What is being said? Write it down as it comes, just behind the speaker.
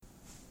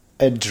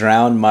I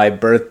drown my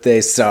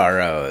birthday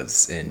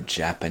sorrows in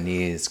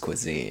Japanese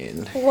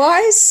cuisine.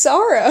 Why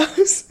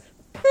sorrows?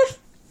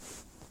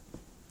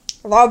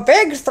 The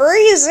big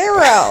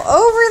 3-0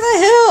 over the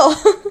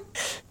hill.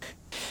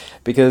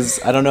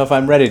 Because I don't know if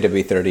I'm ready to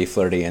be 30,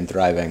 flirty, and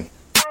thriving.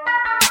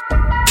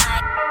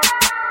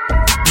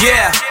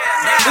 Yeah,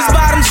 this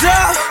bottom's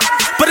up,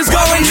 but it's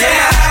going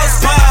down. House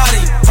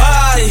party,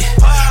 party.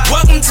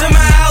 Welcome to my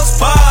house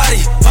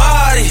party,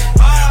 party.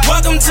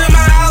 Welcome to my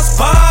house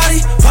party,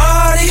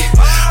 party.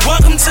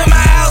 Welcome to my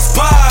house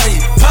party,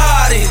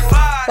 party.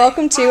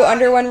 Welcome to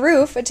Under One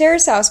Roof, a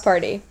terrace house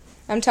party.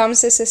 I'm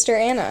Thomas's sister,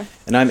 Anna.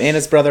 And I'm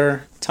Anna's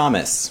brother,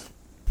 Thomas.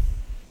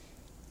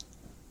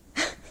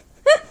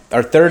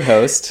 Our third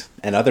host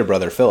and other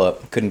brother,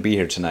 Philip, couldn't be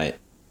here tonight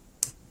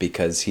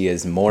because he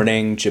is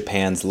mourning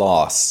Japan's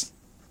loss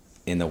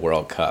in the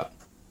World Cup.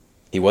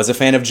 He was a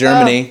fan of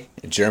Germany.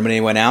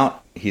 Germany went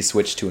out. He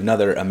switched to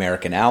another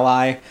American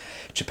ally.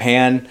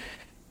 Japan,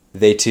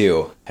 they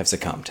too have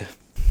succumbed.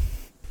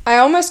 I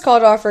almost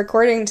called off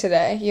recording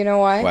today. You know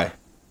why? Why?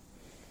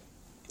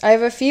 I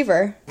have a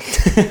fever.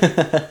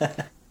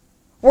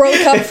 World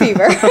Cup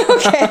fever.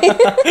 Okay.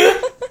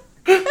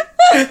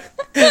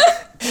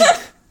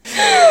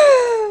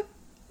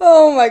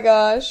 Oh my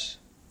gosh.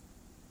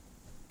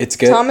 It's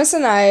good. Thomas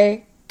and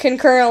I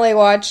concurrently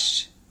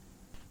watched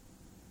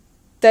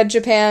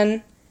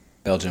the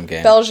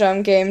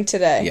Belgium game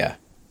today. Yeah.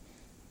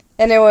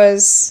 And it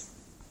was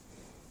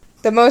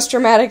the most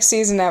dramatic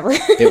season ever.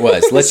 It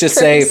was. Let's just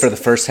crazy. say for the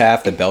first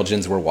half, the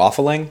Belgians were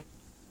waffling.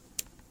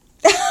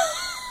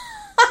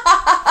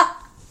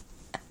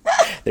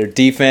 Their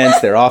defense,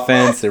 their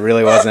offense, there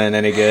really wasn't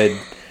any good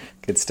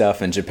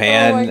stuff. And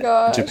Japan, Oh my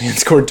gosh. Japan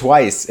scored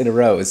twice in a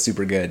row. It was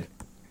super good.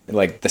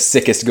 Like the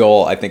sickest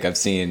goal I think I've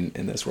seen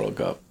in this World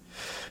Cup.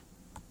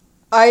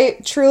 I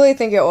truly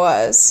think it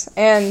was.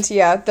 And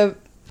yeah,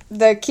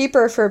 the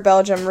keeper for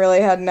Belgium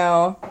really had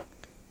no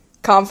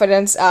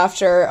confidence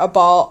after a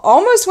ball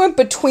almost went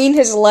between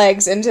his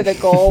legs into the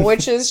goal,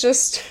 which is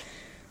just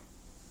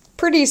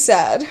pretty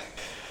sad.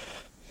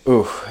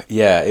 Ooh,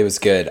 yeah, it was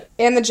good.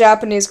 And the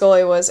Japanese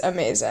goalie was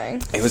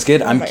amazing. It was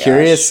good. Oh I'm my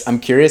curious. gosh. I'm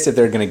curious if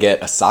they're going to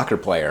get a soccer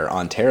player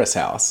on Terrace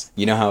House.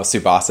 You know how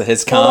Tsubasa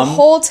has Well, come? the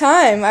whole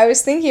time I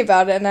was thinking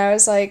about it and I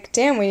was like,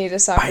 damn, we need a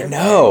soccer I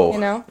know. player, you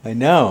know? I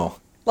know.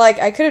 Like,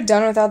 I could have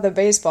done without the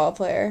baseball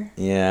player.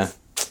 Yeah.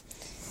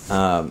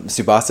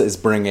 Tsubasa is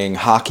bringing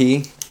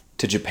hockey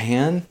to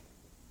Japan,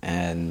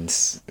 and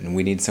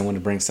we need someone to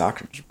bring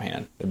soccer to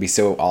Japan. It'd be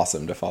so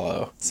awesome to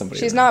follow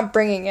somebody. She's not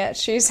bringing it.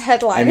 She's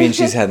headlining. I mean,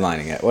 she's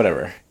headlining it.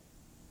 Whatever.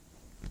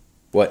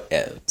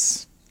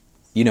 Whatevs.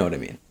 You know what I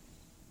mean.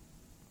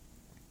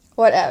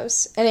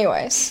 Whatevs.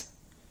 Anyways,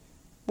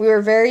 we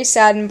were very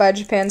saddened by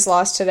Japan's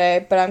loss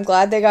today, but I'm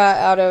glad they got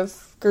out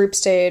of group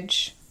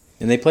stage.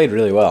 And they played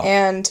really well.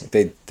 And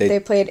they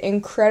played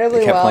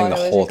incredibly kept well, playing and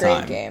the it whole was a great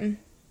time. game.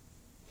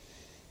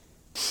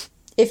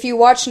 If you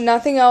watch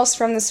nothing else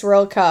from this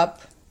World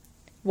Cup,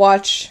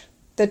 watch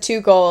the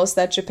 2 goals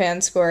that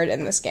Japan scored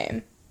in this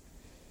game.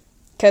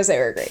 Because they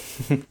were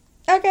great.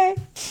 Okay.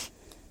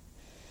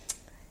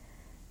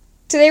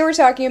 Today we're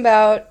talking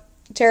about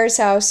Terrace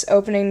House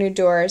Opening New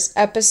Doors,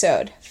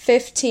 episode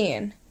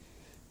 15.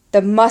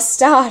 The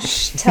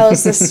mustache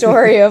tells the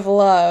story of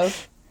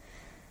love.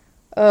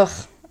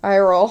 Ugh, eye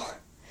roll.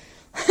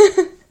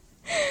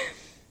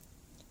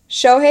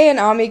 Shohei and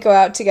Ami go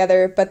out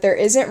together, but there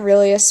isn't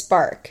really a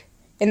spark.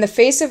 In the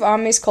face of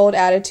Ami's cold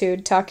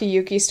attitude,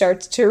 Takayuki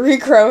starts to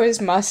regrow his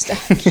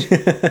mustache.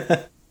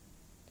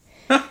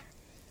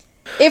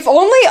 If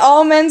only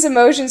all men's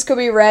emotions could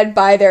be read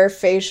by their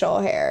facial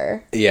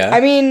hair. Yeah.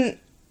 I mean,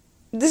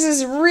 this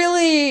is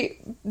really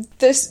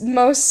the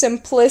most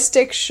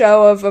simplistic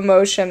show of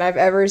emotion I've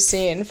ever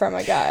seen from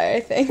a guy, I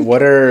think.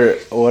 What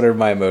are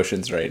my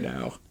emotions right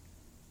now?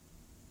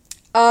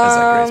 As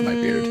I graze my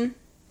beard.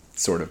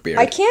 Sort of beard.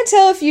 I can't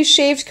tell if you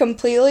shaved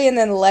completely and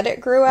then let it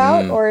grow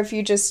out, or if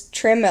you just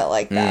trim it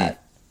like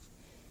that.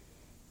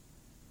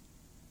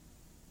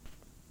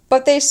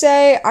 But they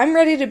say, I'm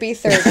ready to be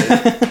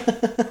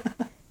 30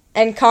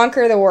 and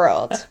conquer the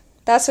world.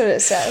 That's what it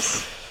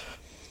says.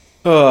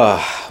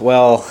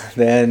 Well,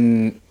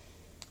 then,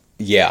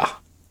 yeah.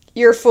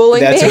 You're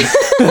fooling me?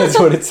 That's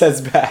what it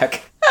says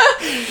back.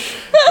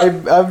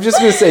 I'm just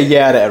going to say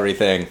yeah to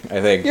everything,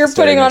 I think. You're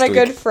putting on a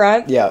good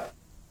front? Yeah. I'm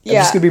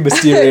Yeah. just going to be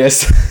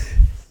mysterious.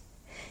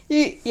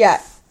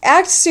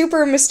 Act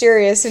super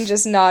mysterious and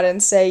just nod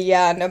and say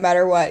yeah no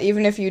matter what,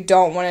 even if you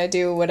don't want to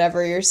do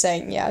whatever you're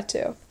saying yeah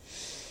to.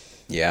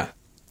 Yeah.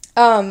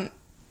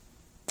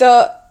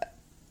 The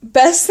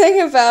best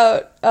thing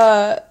about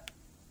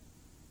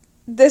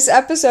this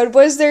episode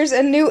was there's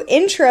a new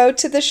intro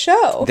to the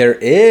show. There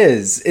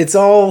is. It's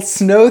all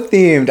snow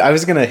themed. I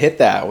was going to hit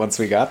that once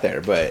we got there,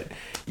 but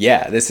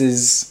yeah,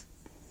 it's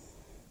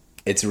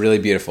really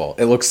beautiful.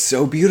 It looks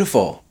so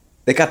beautiful.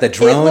 They got the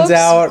drones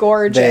out. It looks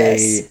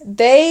gorgeous.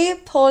 They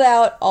pulled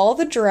out all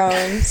the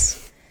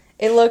drones.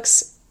 It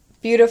looks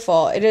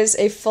beautiful. It is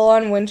a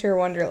full-on winter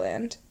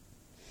wonderland.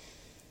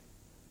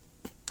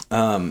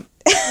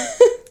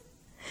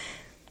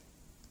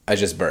 I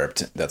just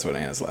burped. That's what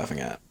Anna's laughing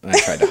at. And I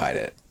tried to hide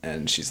it.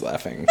 And she's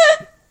laughing.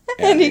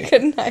 And he me.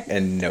 couldn't hide it.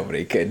 And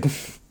nobody could.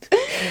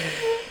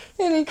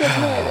 And he couldn't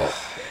hide it.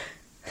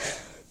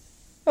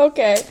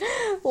 Okay,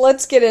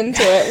 let's get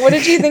into it. What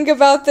did you think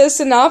about the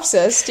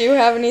synopsis? Do you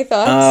have any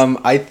thoughts?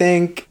 I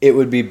think it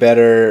would be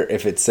better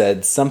if it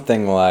said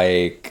something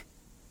like,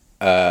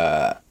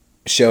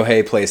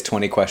 Shohei plays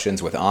 20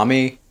 questions with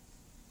Ami.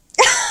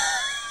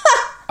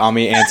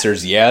 Ami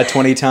answers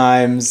 20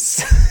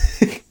 times.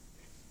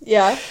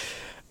 Yeah.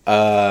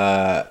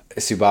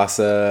 Tsubasa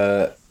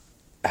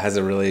has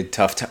a really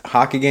tough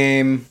hockey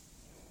game.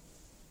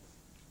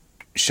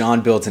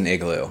 Sean builds an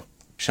igloo.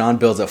 Sean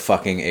builds a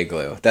fucking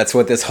igloo. That's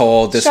what this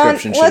whole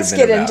description should have been about.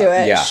 Let's get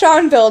into it. Yeah.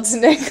 Sean builds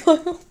an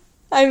igloo.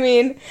 I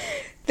mean,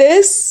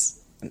 this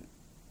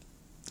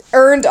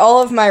earned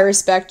all of my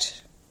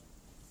respect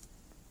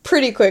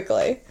pretty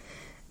quickly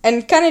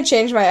and kind of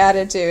changed my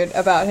attitude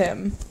about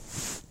him.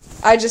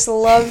 I just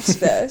loved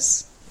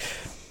this.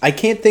 I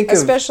can't think of...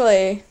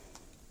 Especially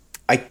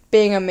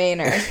being a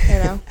Mainer,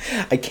 you know?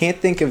 I can't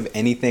think of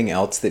anything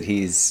else that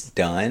he's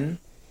done.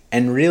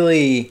 And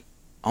really...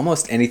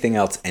 almost anything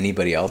else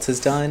anybody else has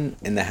done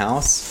in the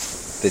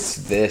house that's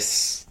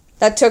this...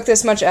 That took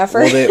this much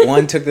effort? Well, that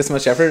one took this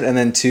much effort, and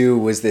then two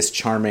was this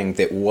charming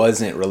that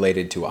wasn't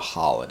related to a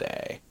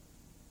holiday.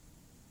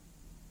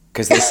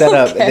 Because they set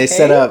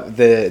up,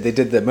 they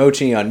did the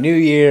mochi on New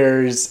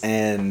Year's,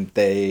 and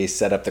they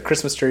set up the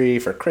Christmas tree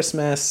for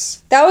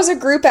Christmas. That was a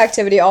group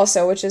activity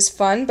also, which is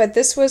fun, but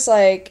this was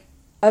like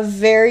a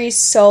very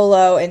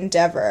solo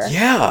endeavor.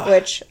 Yeah.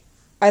 Which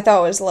I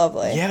thought was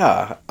lovely.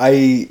 Yeah,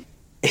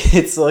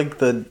 it's like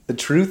the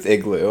truth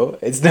igloo.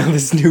 It's now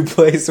this new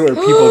place where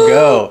people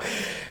go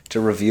to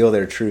reveal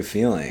their true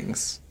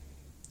feelings.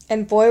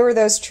 And boy, were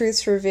those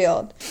truths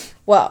revealed.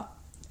 Well,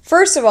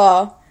 first of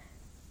all,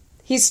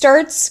 he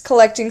starts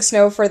collecting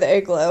snow for the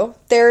igloo.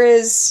 There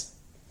is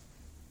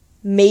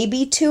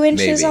maybe 2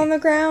 inches on the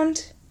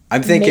ground.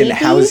 I'm thinking,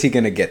 how is he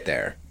going to get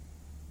there?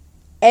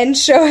 And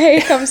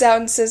Shohei comes out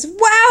and says,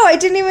 wow, I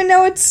didn't even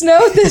know it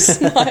snowed this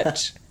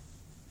much.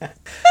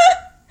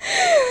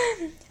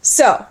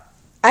 So...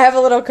 I have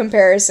a little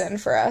comparison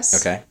for us.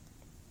 Okay.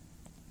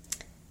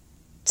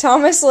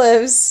 Thomas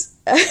lives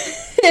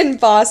in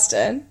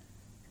Boston.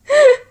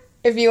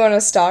 If you want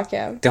to stalk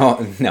him.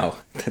 No,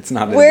 that's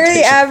not an Where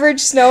invitation. the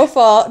average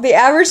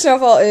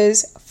snowfall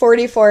is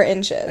 44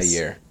 inches. A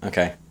year.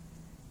 Okay.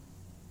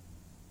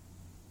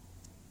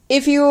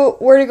 If you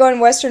were to go in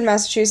Western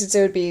Massachusetts,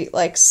 it would be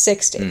like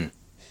 60.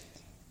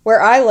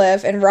 Where I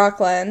live in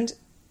Rockland,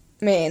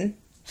 Maine,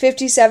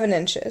 57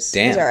 inches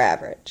is our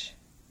average.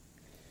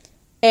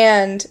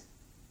 And,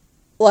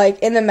 like,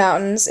 in the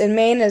mountains, in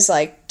Maine is,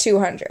 like,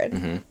 200.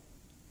 Mm-hmm.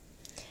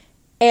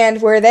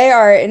 And where they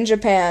are in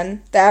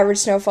Japan, the average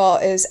snowfall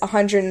is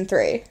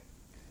 103.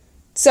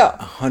 So.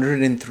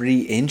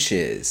 103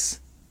 inches.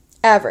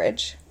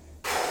 Average.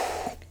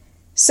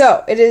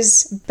 So, it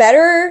is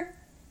better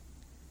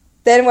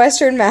than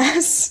Western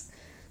Mass.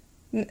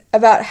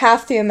 About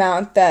half the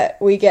amount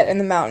that we get in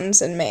the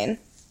mountains in Maine.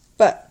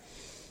 But.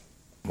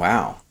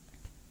 Wow.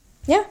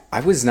 Yeah.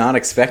 I was not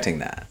expecting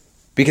that.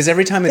 Because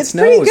every time it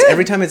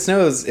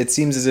snows, it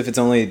seems as if it's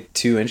only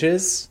 2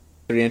 inches,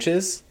 3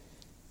 inches.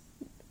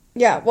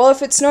 Yeah, well,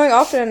 if it's snowing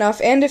often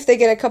enough, and if they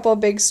get a couple of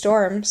big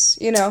storms,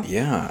 you know.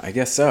 Yeah, I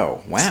guess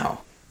so.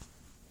 Wow.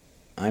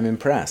 I'm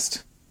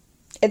impressed.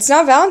 It's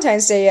not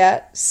Valentine's Day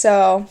yet,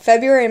 so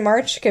February and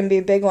March can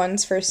be big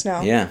ones for snow.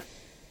 Yeah.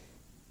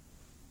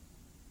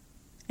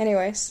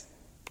 Anyways.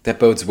 That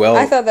bodes well.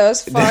 I thought that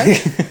was fun.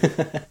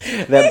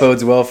 That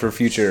bodes well for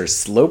future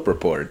slope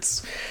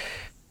reports.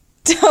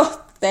 Oh,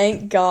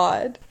 thank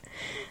God.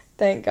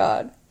 Thank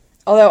God.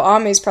 Although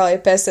Ami's probably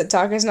pissed that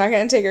Taka's not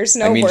going to take her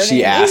snowboarding. I mean,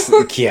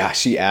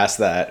 she asked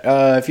that.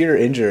 If you're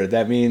injured,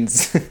 that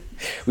means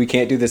we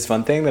can't do this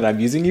fun thing that I'm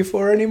using you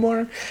for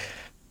anymore?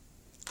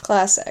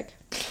 Classic.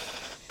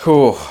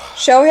 Cool.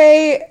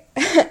 Shohei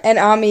and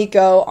Ami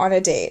go on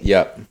a date.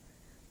 Yep.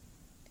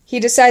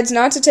 He decides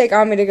not to take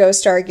Ami to go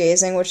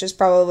stargazing, which is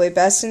probably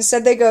best.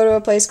 Instead, they go to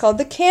a place called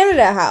the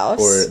Canada House.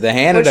 Or the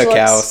Hanada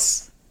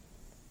House.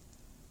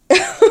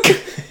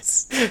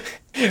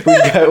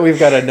 We've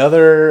got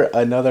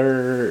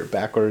another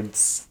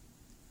backwards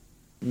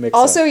mix.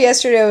 Also,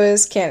 yesterday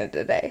was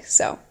Canada Day,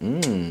 so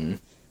Happy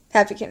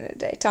Happy Canada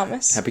Day,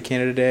 Thomas. Happy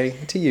Canada Day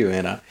to you,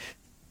 Anna.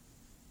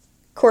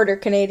 Quarter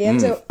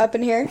Canadians up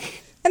in here,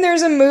 and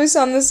there's a moose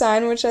on the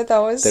sign, which I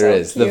thought was there so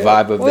is cute. the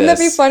vibe of Wouldn't that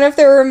be fun if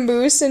there were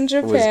moose in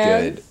Japan? Was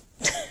good.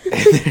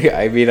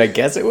 I mean, I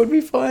guess it would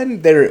be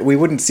fun. We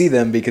wouldn't see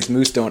them because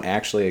moose don't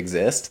actually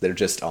exist. They're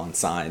just on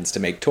signs to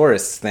make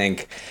tourists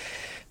think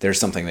there's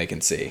something they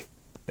can see.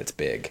 It's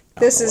big.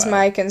 This is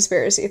my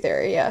conspiracy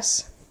theory,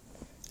 yes.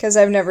 Because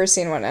I've never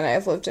seen one, and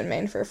I've lived in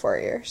Maine for 4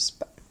 years.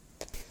 But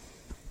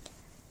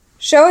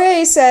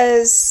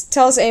Shohei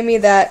tells Amy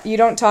that you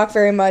don't talk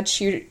very much,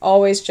 you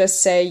always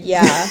just say,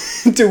 yeah.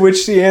 To which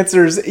she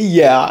answers,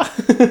 yeah.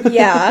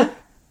 Yeah.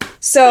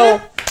 So,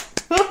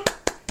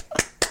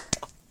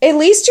 at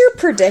least you're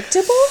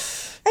predictable,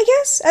 I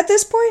guess, at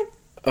this point.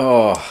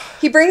 Oh.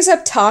 He brings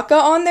up Taka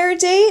on their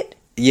date,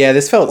 Yeah,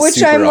 this felt which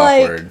super I'm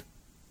like, awkward.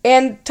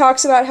 and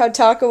talks about how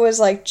Taka was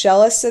like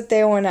jealous that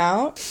they went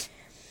out.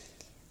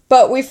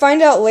 But we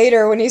find out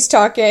later when he's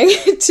talking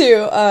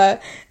to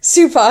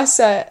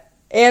Tsubasa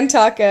and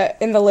Taka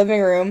in the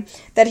living room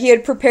that he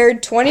had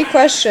prepared 20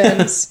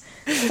 questions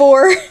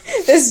for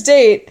this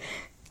date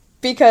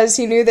because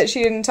he knew that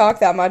she didn't talk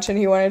that much and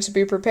he wanted to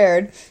be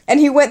prepared.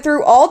 And he went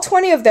through all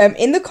 20 of them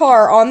in the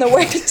car on the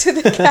way to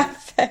the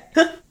cafe.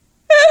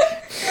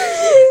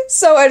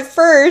 So at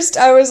first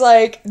I was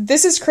like,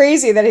 this is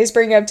crazy that he's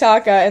bringing up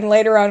Taka, and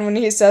later on when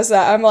he says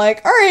that, I'm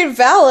like, all right,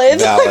 valid.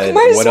 Like,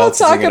 might as What well else is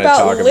he talk gonna about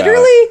talk about?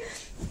 literally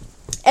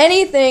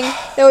anything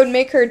that would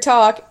make her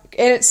talk,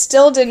 and it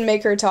still didn't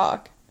make her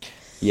talk.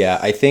 Yeah,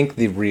 I think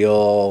the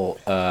real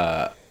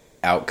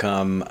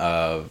outcome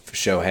of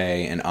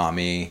Shohei and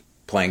Ami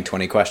playing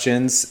 20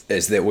 questions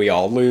is that we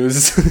all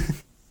lose.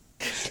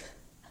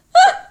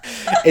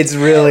 It's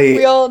really...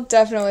 We all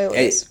definitely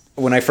lose.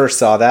 When I first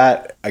saw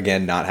that,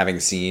 again, not having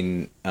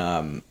seen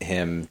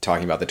him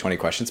talking about the 20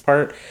 questions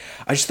part,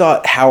 I just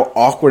thought how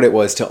awkward it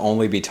was to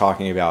only be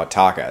talking about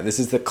Taka. This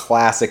is the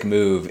classic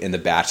move in The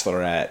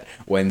Bachelorette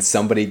when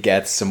somebody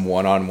gets some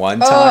one-on-one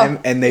time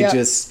and they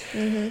just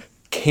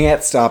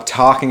can't stop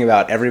talking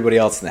about everybody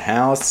else in the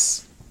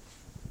house.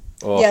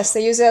 Oh. Yes,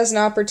 they use it as an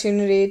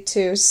opportunity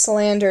to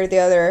slander the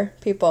other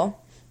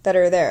people that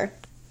are there.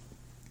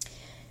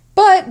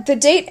 But the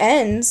date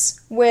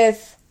ends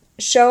with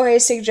Shohei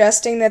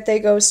suggesting that they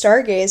go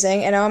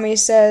stargazing, and Ami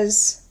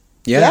says,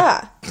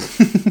 yeah.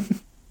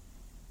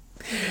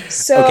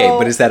 So okay,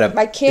 but is that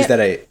is that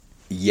a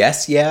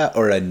yes yeah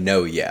or a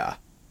no yeah?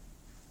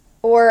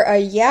 Or a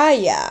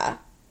yeah.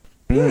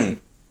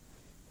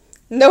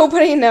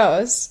 Nobody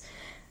knows.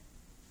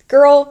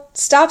 Girl,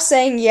 stop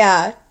saying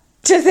yeah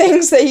to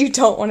things that you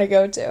don't want to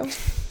go to.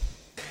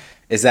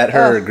 Is that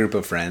her group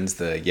of friends,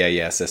 the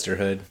yeah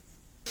sisterhood?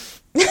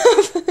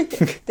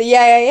 The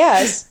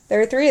yes. There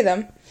are 3 of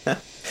them.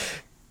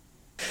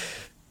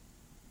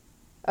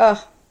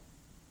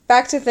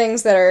 Back to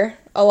things that are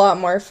a lot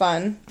more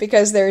fun,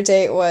 because their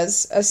date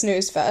was a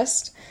snooze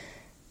fest.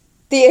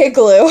 The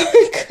igloo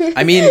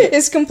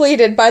is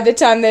completed by the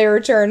time they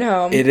return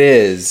home. It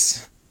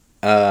is.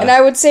 And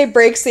I would say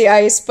breaks the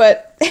ice,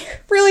 but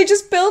really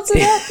just builds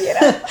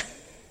it up,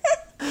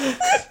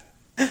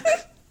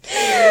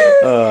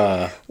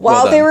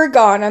 While they were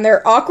gone on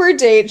their awkward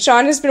date,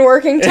 Sean has been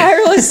working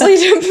tirelessly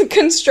to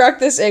construct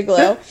this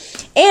igloo.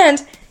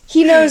 And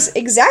he knows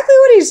exactly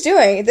what he's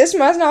doing. This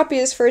must not be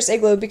his first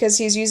igloo, because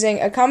he's using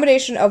a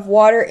combination of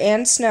water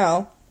and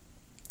snow.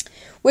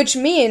 Which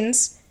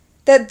means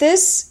that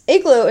this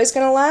igloo is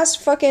going to last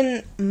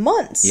fucking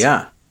months.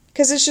 Yeah.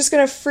 Because it's just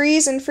going to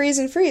freeze and freeze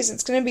and freeze.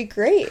 It's going to be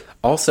great.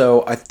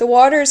 Also, the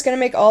water is going to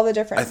make all the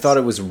difference. I thought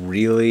it was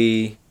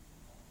really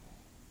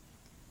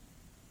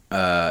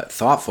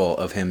thoughtful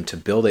of him to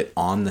build it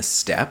on the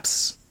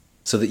steps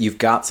so that you've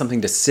got something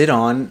to sit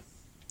on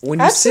when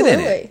you sit in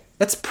it.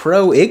 That's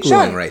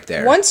pro-iglooing right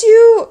there. Once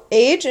you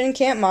age and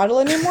can't model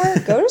anymore,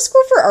 go to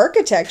school for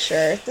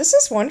architecture. This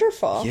is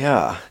wonderful.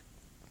 Yeah.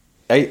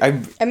 I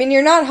mean,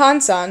 you're not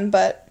Hansan,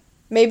 but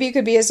maybe you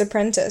could be his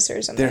apprentice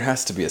or something. There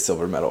has to be a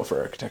silver medal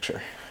for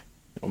architecture.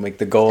 It'll make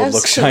the gold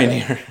look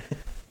shinier.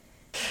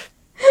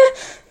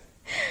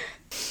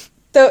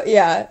 So,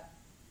 yeah.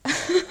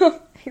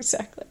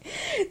 Exactly.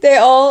 They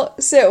all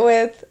sit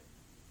with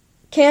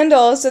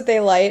candles that they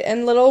light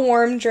and little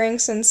warm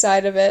drinks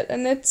inside of it,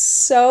 and it's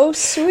so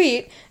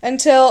sweet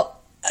until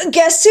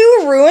guess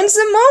who ruins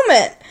the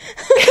moment.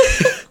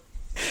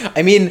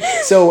 I mean,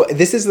 so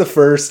this is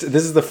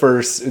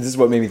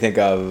what made me think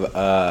of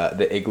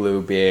the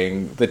igloo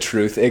being the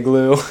truth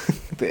igloo,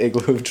 the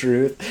igloo of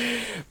truth,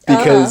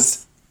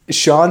 because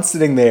Sean's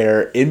sitting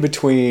there in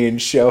between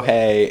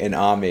Shohei and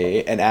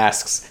Ami and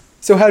asks,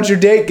 so how'd your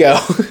date go?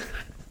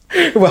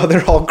 While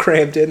they're all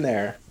cramped in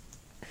there.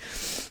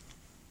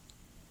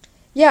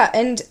 Yeah,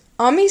 and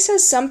Ami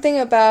says something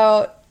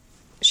about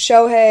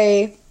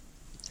Shohei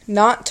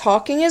not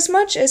talking as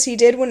much as he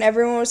did when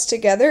everyone was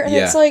together, and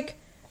it's like,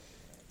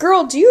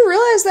 girl, do you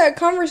realize that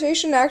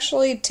conversation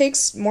actually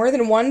takes more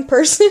than one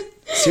person?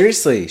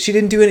 Seriously, she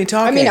didn't do any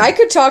talking. I mean, I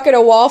could talk at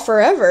a wall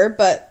forever,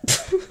 but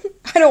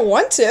I don't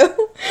want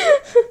to.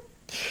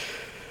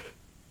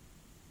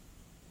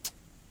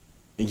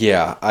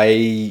 Yeah,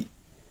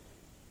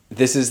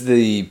 this is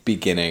the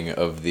beginning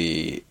of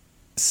the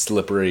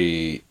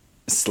slippery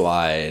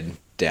slide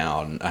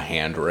down a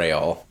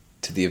handrail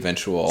to the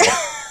eventual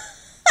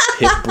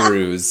hip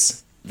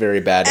bruise, very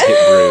bad hip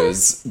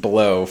bruise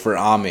blow for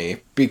Ami,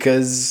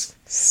 because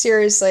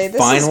seriously, this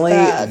finally, is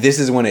bad. This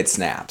is when it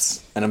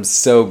snaps, and I'm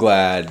so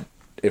glad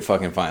it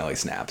fucking finally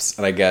snaps,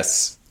 and I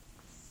guess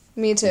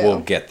me too. We'll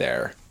get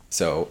there,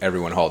 so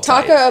everyone hold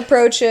tight. Taka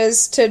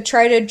approaches to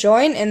try to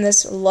join in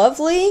this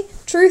lovely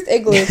truth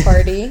igloo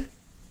party.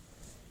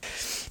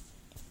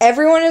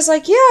 Everyone is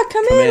like, yeah,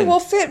 come in. We'll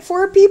fit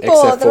 4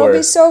 people. That'll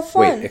be so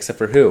fun. Wait, except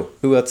for who?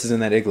 Who else is in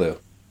that igloo?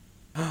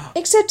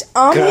 Except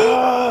Ami,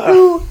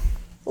 who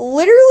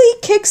literally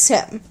kicks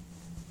him.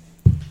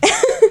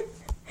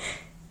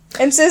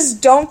 and says,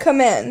 "Don't come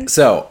in."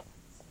 So,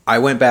 I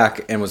went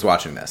back and was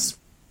watching this.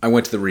 I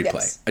went to the replay.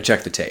 Yes. I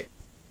checked the tape.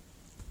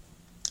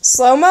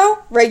 Slow-mo,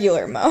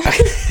 regular mo.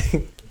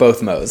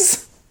 Both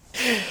mo's.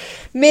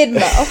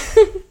 Mid-mo.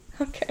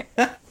 Okay.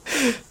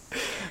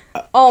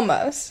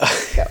 Almost.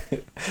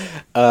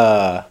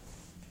 Go.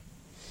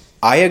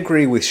 I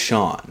agree with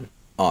Sean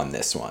on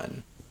this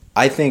one.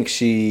 I think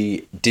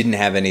she didn't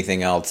have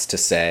anything else to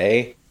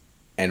say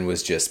and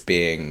was just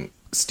being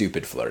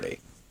stupid flirty.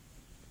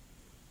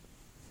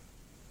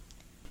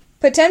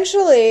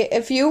 Potentially,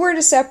 if you were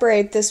to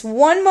separate this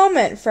one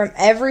moment from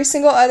every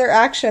single other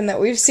action that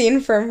we've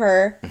seen from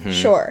her,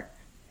 sure.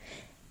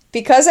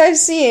 Because I've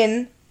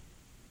seen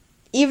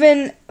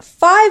even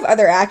 5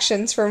 other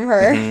actions from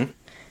her,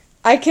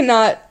 I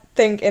cannot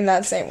think in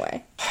that same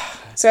way.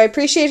 So I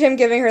appreciate him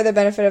giving her the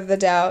benefit of the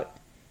doubt.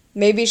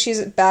 Maybe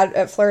she's bad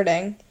at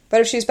flirting.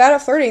 But if she's bad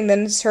at flirting,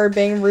 then it's her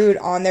being rude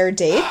on their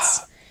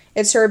dates.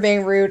 It's her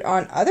being rude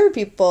on other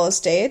people's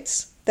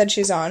dates that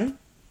she's on.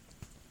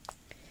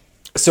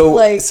 So,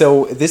 Like,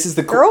 this is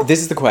the girl? this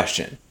is the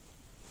question: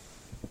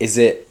 is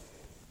it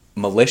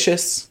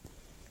malicious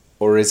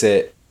or is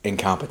it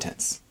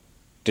incompetence?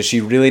 Does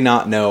she really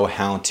not know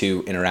how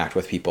to interact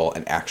with people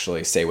and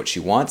actually say what she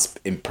wants?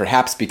 And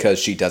perhaps because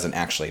she doesn't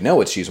actually know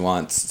what she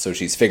wants, so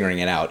she's figuring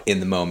it out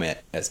in the moment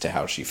as to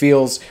how she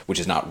feels, which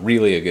is not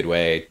really a good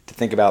way to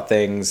think about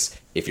things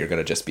if you're going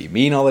to just be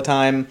mean all the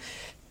time.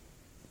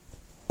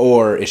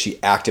 Or is she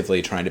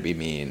actively trying to be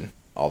mean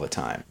all the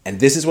time? And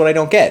this is what I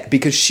don't get,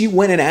 because she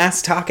went and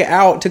asked Taka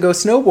out to go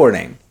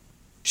snowboarding.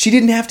 She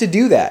didn't have to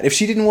do that. If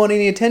she didn't want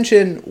any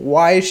attention,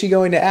 why is she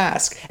going to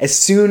ask? As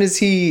soon as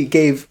he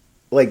gave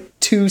like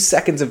 2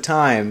 seconds of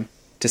time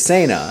to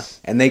Sana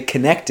and they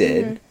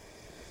connected,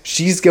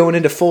 she's going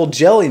into full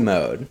jelly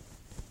mode.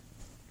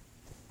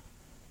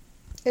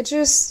 It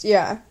just,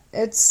 yeah.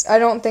 I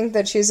don't think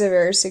that she's a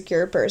very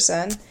secure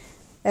person.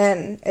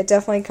 And it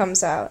definitely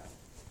comes out.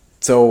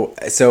 So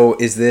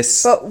is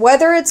this... But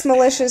whether it's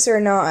malicious or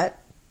not,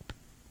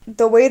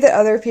 the way that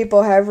other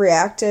people have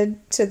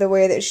reacted to the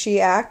way that she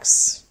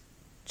acts,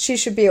 she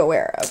should be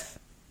aware of.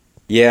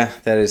 Yeah,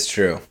 that is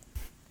true.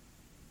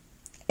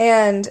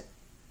 And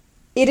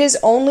it is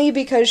only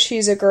because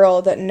she's a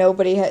girl that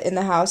nobody in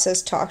the house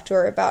has talked to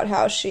her about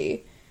how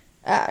she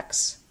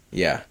acts.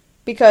 Yeah.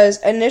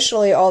 Because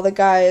initially all the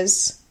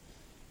guys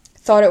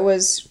thought it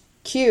was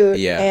cute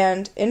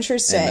and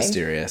interesting. And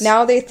mysterious.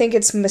 Now they think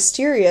it's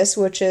mysterious,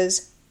 which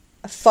is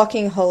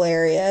fucking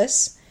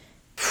hilarious.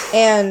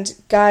 And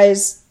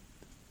guys,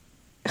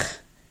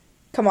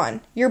 come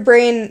on. Your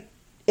brain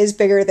is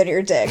bigger than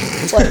your dick.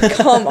 Like,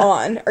 come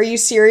on. Are you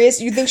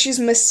serious? You think she's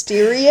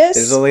mysterious?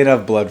 There's only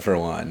enough blood for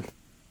one.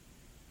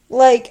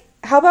 Like,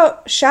 how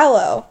about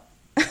shallow?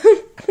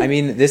 I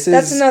mean, this is...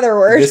 That's another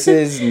word. This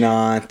is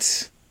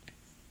not...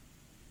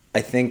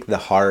 I think the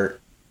heart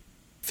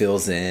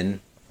fills in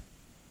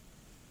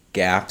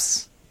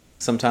gaps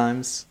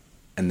sometimes,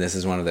 and this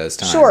is one of those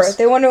times. Sure,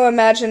 they want to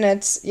imagine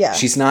it's... Yeah.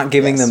 She's not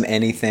giving them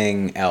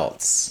anything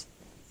else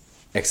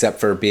except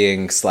for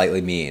being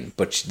slightly mean,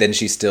 but then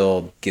she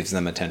still gives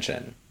them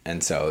attention,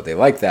 and so they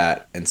like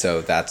that, and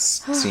so that's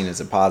seen as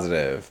a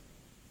positive.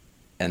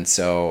 And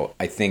so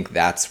I think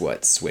that's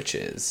what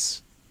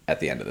switches at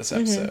the end of this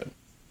episode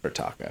for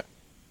Taka,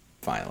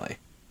 finally.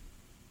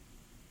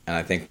 And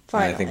I think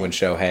when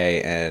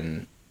Shohei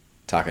and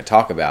Taka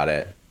talk about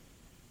it,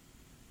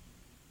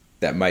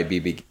 that might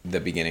be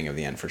the beginning of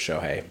the end for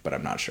Shohei, but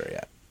I'm not sure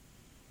yet.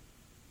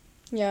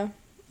 Yeah,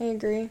 I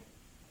agree.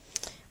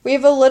 We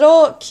have a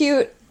little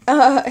cute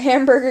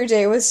hamburger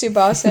date with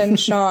Tsubasa and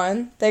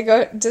Sean.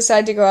 They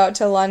decide to go out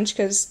to lunch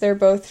because they're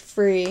both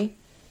free.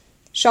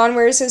 Sean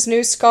wears his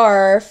new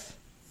scarf.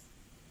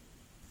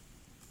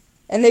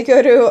 And they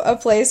go to a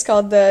place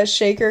called the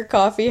Shaker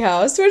Coffee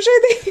House, which I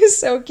think is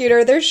so cute.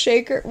 Were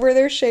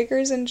there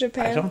shakers in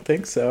Japan? I don't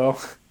think so.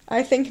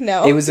 I think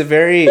no. It was a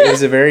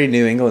very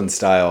New England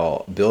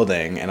style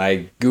building, and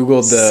I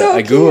googled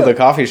the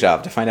coffee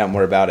shop to find out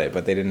more about it,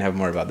 but they didn't have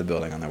more about the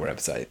building on their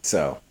website.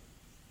 So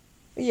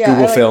yeah,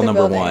 Google I fail the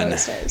number building. 1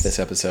 Nice. this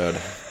episode.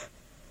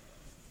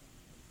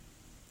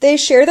 They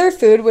share their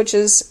food, which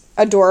is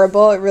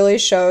adorable. It really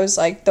shows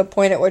like the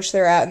point at which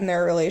they're at in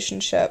their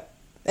relationship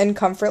and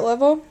comfort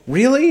level.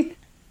 Really?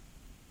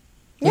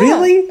 Yeah.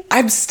 Really?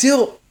 I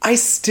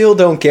still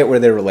don't get where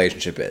their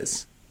relationship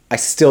is. I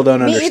still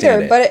don't understand Me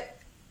either, it. but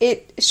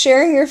it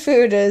sharing your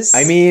food is.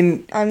 I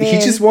mean, he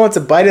just wants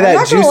a bite of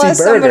that juicy burger.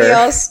 Somebody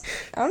else.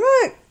 I'm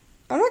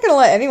not gonna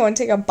let anyone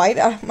take a bite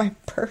out of my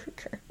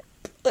burger,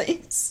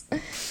 please.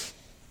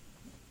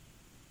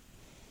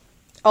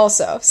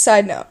 Also,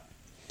 side note.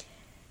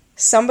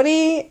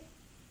 Somebody,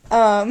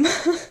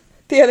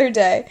 the other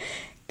day,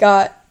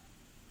 got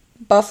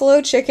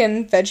buffalo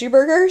chicken veggie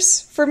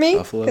burgers for me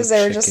because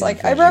they were just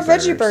like, I brought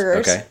veggie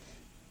burgers. Okay.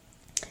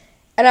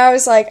 And I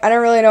was like, I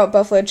don't really know what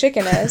buffalo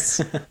chicken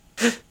is,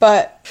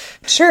 but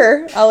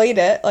sure, I'll eat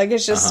it. Like,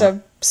 it's just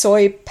a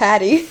soy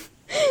patty,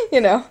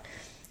 you know.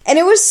 And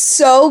it was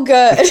so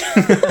good.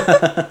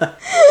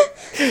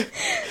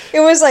 It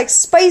was like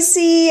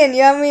spicy and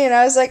yummy, and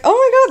I was like, oh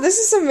my god, this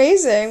is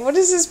amazing. What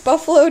is this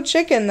buffalo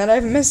chicken that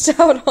I've missed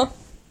out on?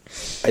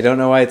 I don't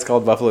know why it's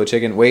called buffalo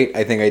chicken. Wait,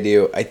 I think I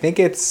do. I think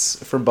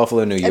it's from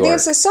Buffalo, New York. I think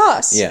it's the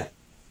sauce. Yeah.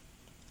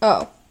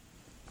 Oh.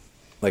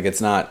 Like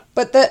it's not...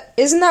 But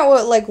isn't that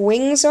what, like,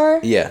 wings are?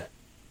 Yeah.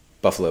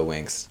 Buffalo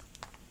wings.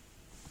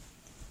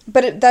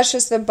 But that's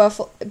just the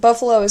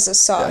buffalo is the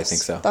sauce. Yeah, I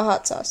think so. The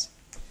hot sauce.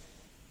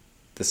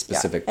 The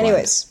specific blend.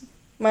 Anyways,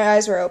 my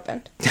eyes were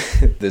opened.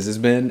 This has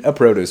been a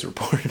produce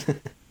report.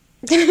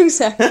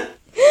 Exactly.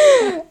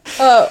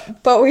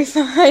 But we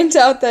find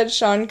out that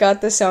Sean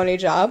got the Sony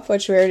job,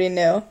 which we already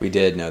knew. We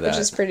did know that. Which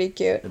is pretty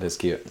cute. It is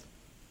cute.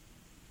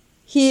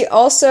 He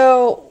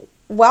also,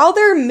 while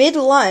they're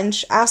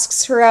mid-lunch,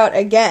 asks her out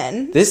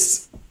again.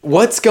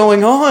 What's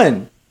going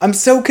on? I'm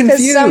so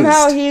confused. Because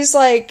somehow he's,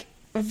 like,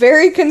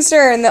 very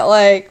concerned that,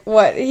 like,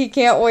 he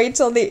can't wait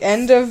till the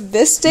end of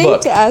this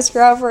date to ask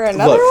her out for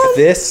another one?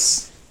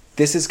 This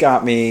has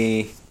got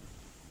me...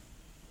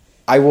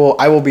 I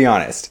will be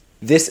honest.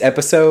 This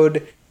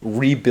episode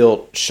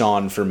rebuilt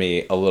Sean for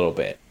me a little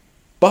bit.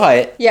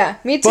 But... Yeah,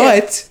 me too.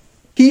 But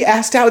he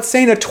asked out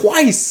Sana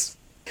twice!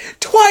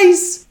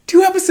 Twice!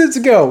 2 episodes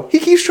ago. He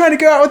keeps trying to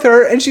go out with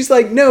her, and she's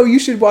like, no, you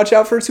should watch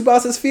out for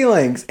Tsubasa's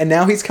feelings. And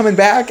now he's coming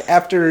back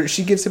after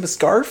she gives him a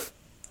scarf?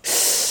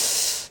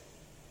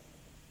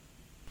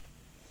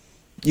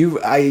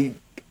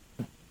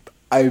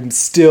 I'm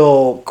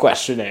still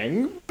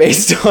questioning,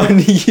 based on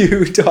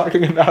you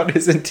talking about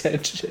his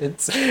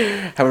intentions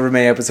however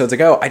many episodes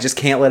ago. I just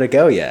can't let it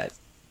go yet.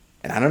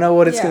 And I don't know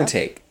what it's going to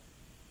take.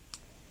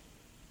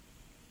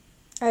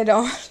 I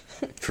don't.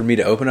 For me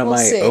to open up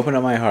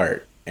my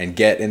heart and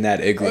get in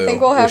that igloo. I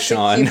think we'll have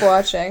Sean. to keep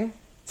watching.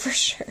 For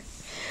sure.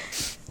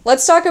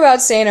 Let's talk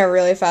about Sana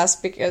really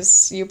fast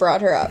because you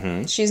brought her up.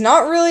 Mm-hmm. She's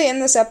not really in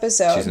this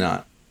episode. She's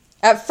not.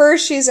 At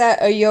first, she's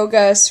at a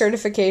yoga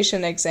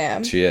certification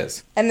exam. She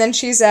is. And then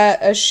she's at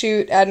a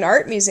shoot at an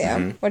art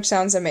museum, which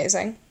sounds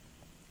amazing.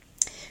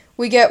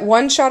 We get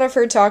one shot of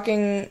her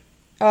talking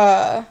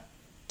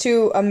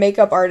to a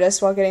makeup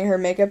artist while getting her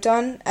makeup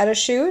done at a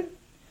shoot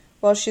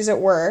while she's at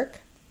work.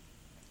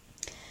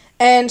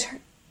 And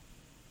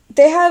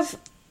they have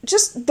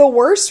just the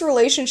worst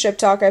relationship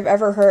talk I've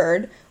ever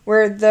heard,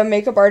 where the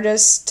makeup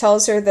artist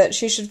tells her that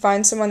she should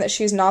find someone that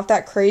she's not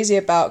that crazy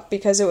about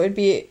because it would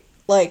be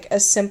like a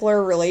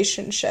simpler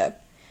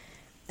relationship.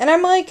 And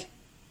I'm like,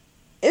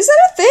 is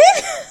that a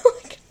thing?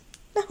 Like,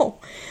 no.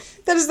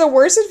 That is the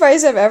worst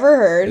advice I've ever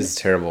heard. This is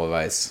terrible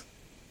advice.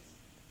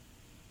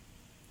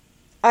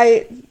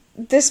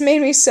 This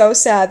made me so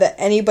sad that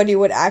anybody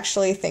would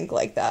actually think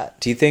like that.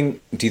 Do you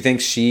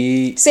think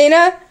she...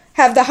 Sana,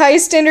 have the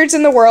highest standards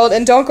in the world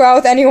and don't go out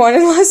with anyone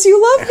unless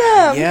you love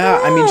them. Yeah,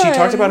 I mean, she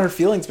talked about her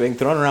feelings being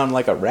thrown around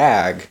like a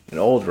rag, an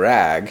old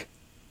rag.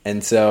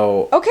 And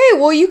so... Okay,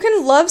 well, you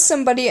can love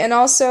somebody and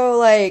also,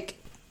 like,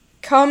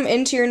 come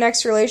into your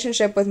next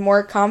relationship with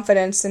more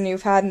confidence than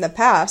you've had in the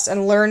past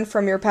and learn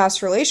from your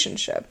past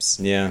relationships.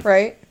 Yeah.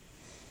 Right?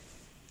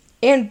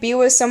 And be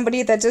with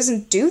somebody that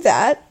doesn't do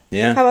that.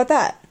 Yeah. How about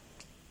that?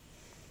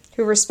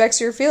 Who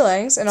respects your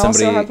feelings and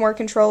also have more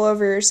control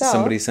over yourself.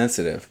 Somebody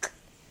sensitive.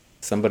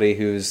 Somebody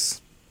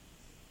who's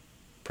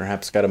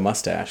perhaps got a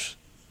mustache.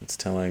 It's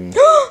telling...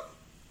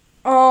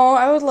 Oh,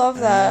 I would love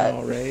that.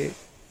 All right.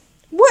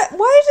 What?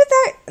 Why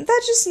did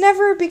that just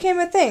never became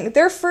a thing?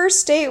 Their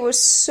first date was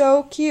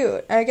so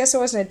cute. I guess it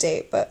wasn't a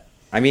date, but...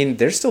 I mean,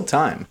 there's still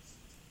time.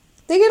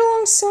 They get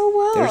along so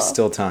well. There's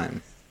still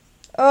time.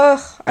 Ugh,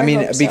 I mean,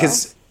 hope so.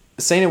 because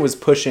Sana was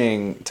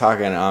pushing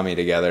Taka and Ami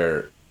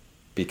together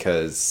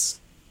because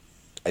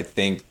I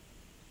think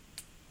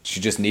she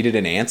just needed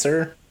an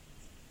answer.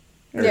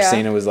 Or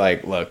Sana was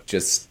like, look,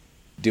 just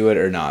do it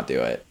or not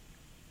do it.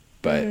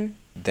 But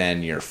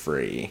then you're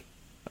free.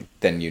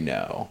 Then you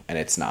know, and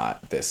it's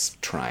not this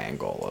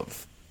triangle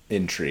of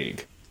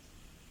intrigue.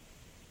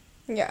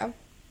 Yeah.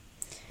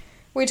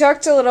 We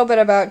talked a little bit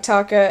about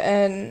Taka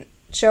and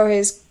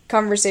Shohei's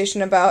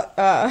conversation about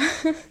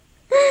the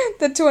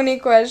 20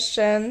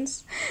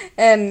 questions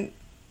and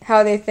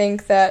how they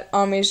think that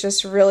Ami's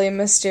just really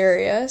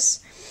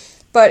mysterious.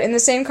 But in the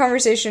same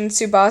conversation,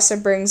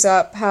 Tsubasa brings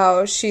up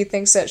how she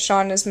thinks that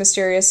Sean is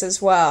mysterious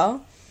as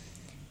well.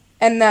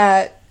 And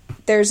that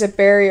there's a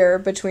barrier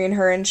between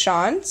her and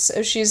Sean.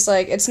 So she's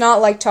like, it's not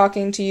like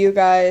talking to you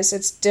guys,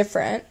 it's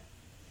different.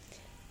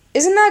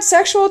 Isn't that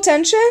sexual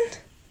tension?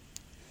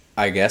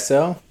 I guess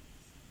so.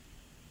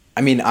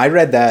 I mean, I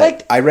read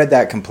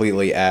that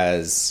completely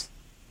as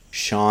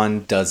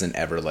Sean doesn't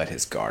ever let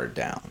his guard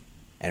down.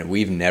 And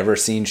we've never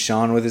seen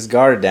Sean with his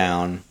guard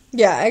down.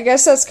 Yeah, I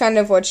guess that's kind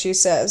of what she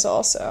says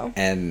also.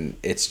 And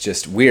it's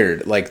just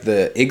weird. Like,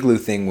 the igloo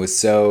thing was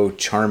so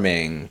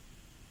charming.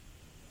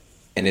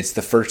 And it's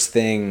the first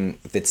thing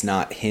that's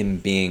not him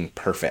being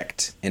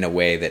perfect in a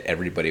way that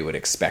everybody would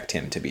expect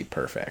him to be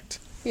perfect.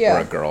 Yeah.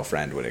 Or a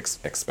girlfriend would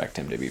expect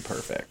him to be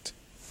perfect.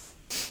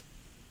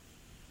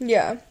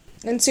 Yeah.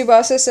 And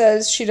Tsubasa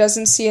says she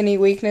doesn't see any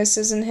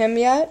weaknesses in him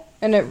yet,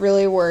 and it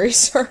really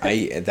worries her.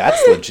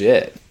 That's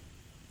legit.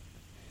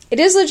 It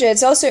is legit.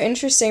 It's also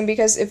interesting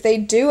because if they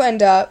do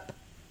end up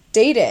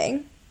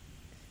dating,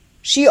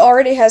 she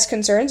already has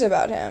concerns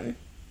about him,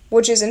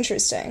 which is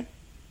interesting.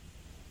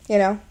 You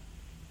know?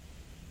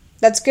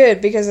 That's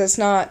good because it's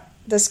not,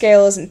 the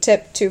scale isn't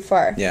tipped too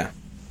far. Yeah.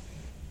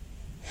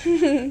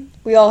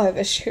 We all have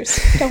issues.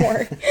 Don't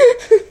worry.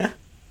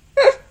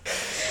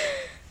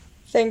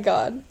 Thank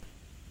God.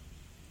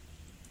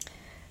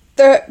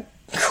 The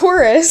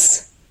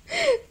chorus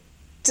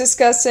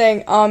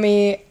discussing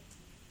Ami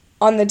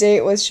on the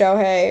date with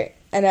Shohei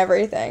and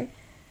everything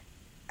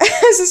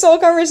has this whole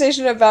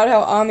conversation about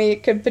how Ami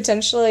could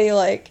potentially,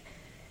 like,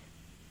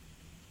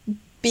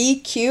 be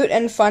cute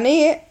and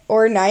funny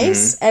or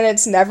nice, and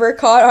it's never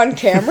caught on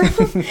camera.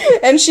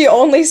 And she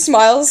only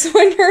smiles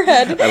when her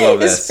head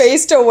is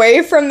faced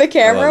away from the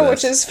camera,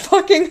 which is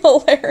fucking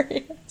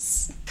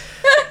hilarious.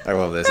 I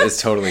love this.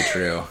 It's totally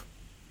true.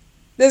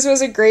 This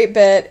was a great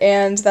bit,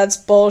 and that's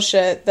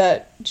bullshit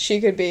that she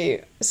could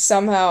be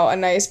somehow a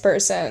nice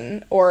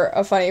person or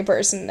a funny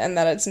person and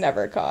that it's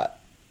never caught.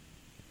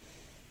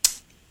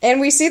 And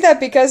we see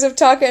that because of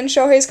Taka and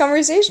Shohei's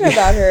conversation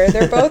about her.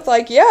 They're both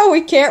like, yeah,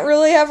 we can't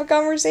really have a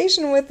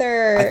conversation with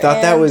her. I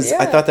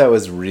thought that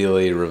was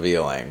really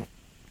revealing.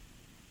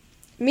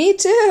 Me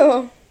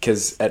too.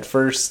 Because at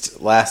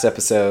first, last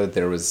episode,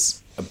 there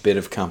was a bit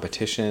of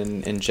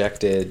competition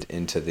injected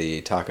into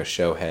the Taka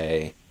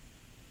Shohei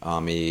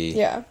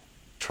Ami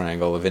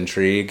triangle of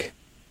intrigue,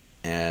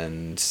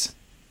 and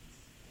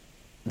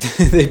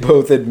they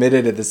both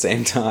admitted at the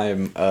same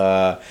time,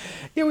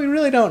 yeah, we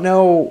really don't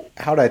know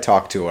how to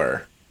talk to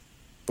her.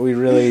 We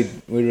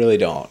really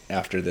don't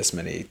after this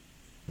many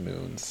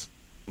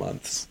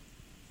months.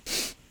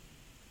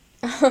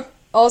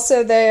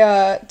 Also,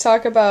 they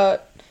talk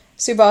about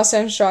Tsubasa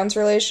and Sean's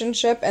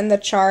relationship and the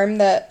charm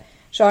that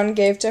Sean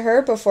gave to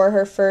her before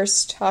her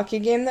first hockey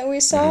game that we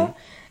saw. Mm-hmm.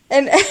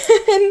 And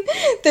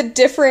the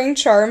differing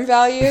charm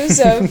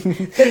values of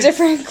the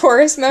different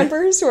chorus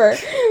members, where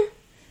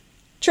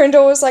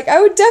Trindle was like,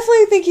 I would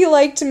definitely think he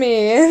liked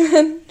me. And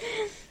then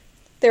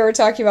they were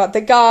talking about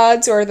the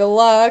gods or the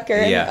luck.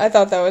 I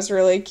thought that was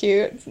really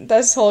cute.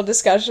 This whole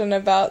discussion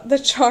about the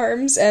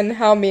charms and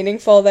how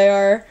meaningful they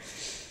are.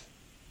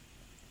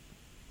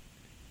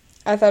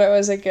 I thought it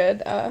was a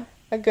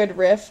good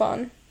riff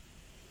on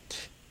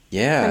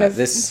kind of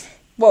this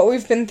what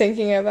we've been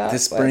thinking about.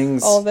 This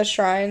brings all the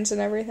shrines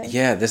and everything.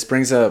 Yeah, this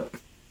brings up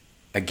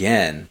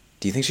again.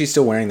 Do you think she's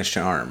still wearing the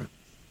charm?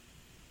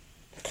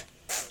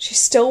 She's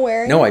still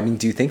wearing No, I mean,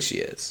 do you think she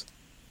is?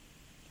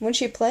 When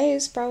she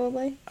plays,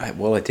 probably.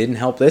 Well, it didn't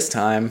help this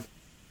time.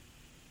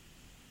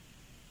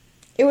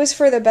 It was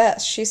for the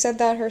best. She said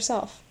that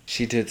herself.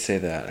 She did say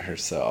that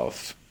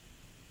herself.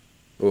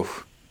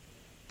 Oof.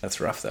 That's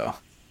rough, though.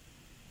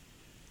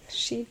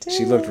 She did.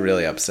 She looked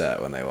really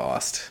upset when they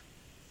lost.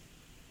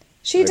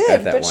 She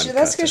did, but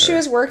that's because she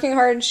was working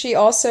hard, and she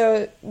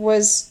also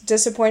was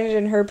disappointed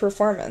in her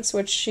performance,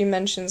 which she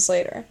mentions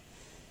later.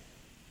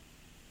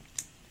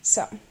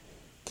 So.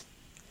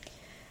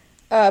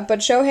 But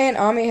Shohei and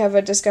Ami have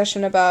a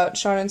discussion about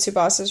Sean and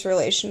Tsubasa's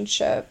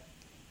relationship.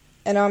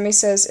 And Ami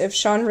says if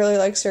Sean really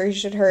likes her, he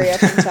should hurry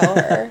up and tell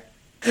her.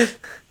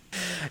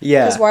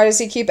 Yeah. Because why does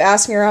he keep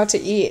asking her out to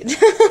eat?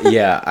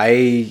 Yeah,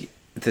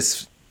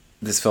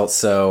 This felt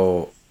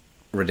so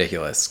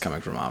ridiculous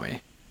coming from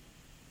Ami.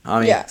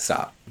 Ami,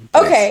 stop. Please.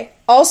 Okay,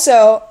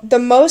 also, the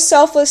most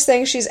selfless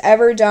thing she's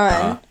ever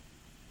done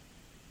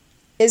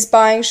is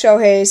buying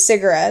Shohei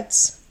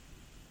cigarettes.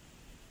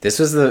 This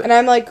was the... And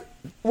I'm like,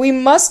 we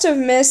must have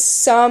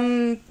missed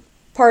some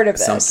part of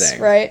this,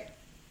 right?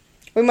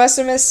 We must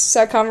have missed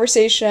a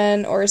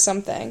conversation or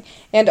something.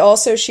 And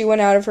also, she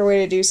went out of her way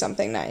to do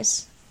something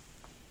nice.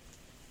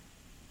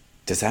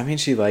 Does that mean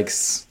she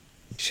likes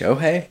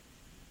Shohei?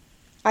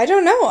 I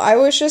don't know. I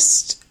was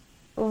just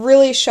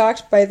really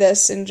shocked by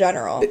this in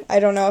general. I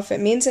don't know if it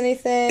means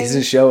anything.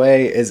 Isn't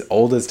Shohei as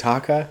old as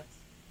Taka?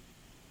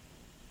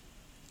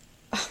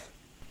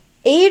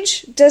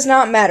 Age does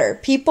not matter.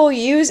 People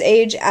use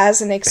age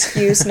as an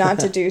excuse not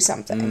to do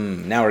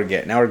something. Now we're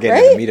getting to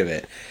the meat of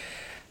it.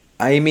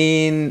 I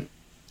mean,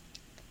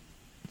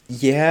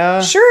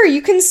 yeah. Sure,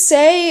 you can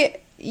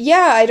say,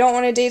 yeah, I don't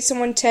want to date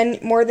someone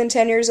more than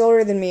 10 years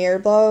older than me or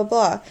blah, blah,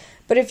 blah.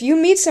 But if you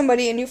meet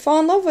somebody and you fall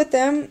in love with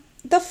them,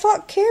 the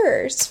fuck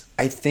cares?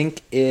 I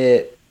think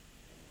it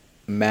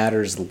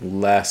matters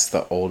less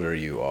the older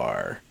you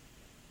are.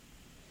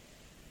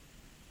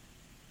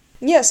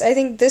 Yes, I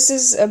think this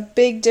is a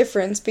big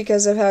difference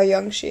because of how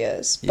young she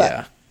is.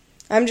 But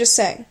I'm just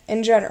saying,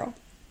 in general.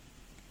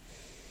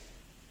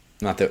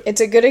 Not that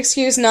it's a good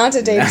excuse not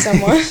to date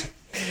someone.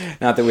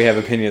 Not that we have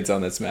opinions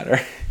on this matter.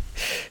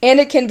 And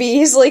it can be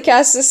easily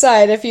cast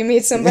aside if you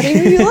meet somebody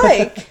who you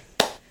like.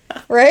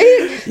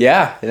 Right?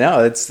 Yeah,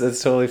 no, that's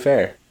totally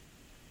fair.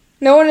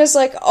 No one is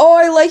like, oh,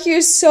 I like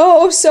you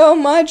so, so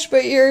much,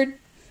 but you're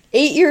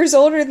 8 years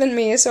older than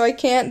me, so I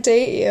can't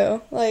date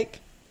you. Like,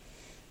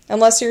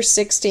 unless you're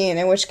 16,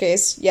 in which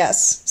case,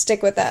 yes,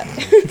 stick with that.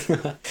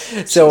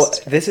 So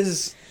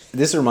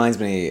this reminds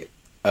me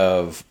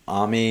of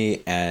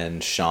Ami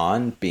and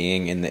Sean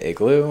being in the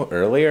igloo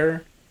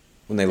earlier,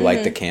 when they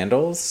light the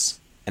candles,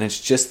 and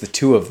it's just the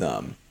two of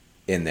them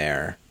in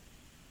there,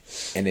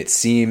 and it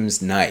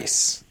seems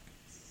nice.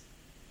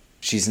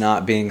 She's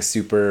not being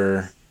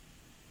super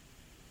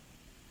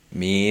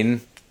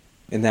mean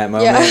in that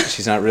moment. Yeah.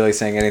 She's not really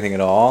saying anything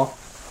at all.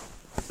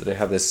 So they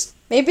have this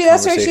Maybe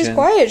that's why she's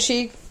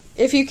conversation. quiet.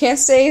 If you can't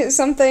say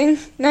something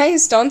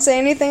nice, don't say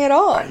anything at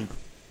all.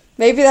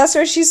 Maybe that's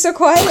why she's so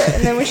quiet.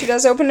 And then when she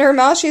does open her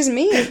mouth, she's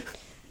mean.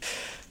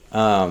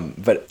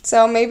 But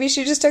So maybe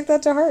she just took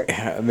that to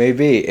heart.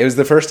 maybe. It was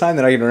the first time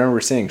that I can remember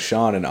seeing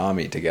Sean and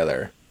Ami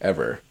together,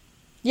 ever.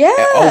 Yeah.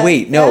 Oh,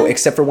 wait, no, yeah.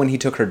 except for when he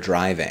took her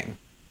driving.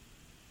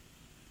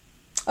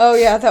 Oh,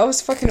 yeah, that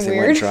was fucking 'Cause they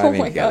weird. went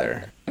driving Oh my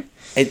together. God.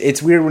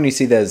 It's weird when you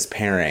see those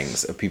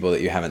pairings of people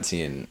that you haven't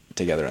seen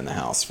together in the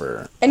house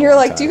for And a you're long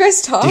like, time. do you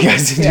guys talk? Do you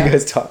guys Yeah.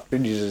 talk?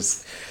 And you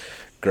just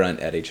grunt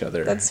at each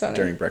other That's funny.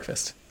 during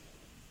breakfast.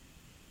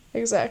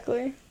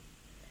 Exactly.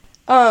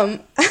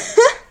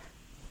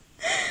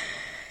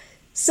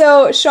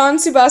 So Sean,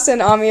 Tsubasa,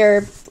 and Ami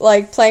are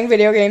like playing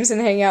video games and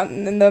hanging out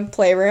in the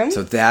playroom.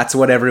 So that's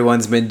what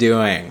everyone's been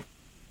doing.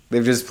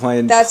 They've just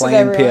playing That's what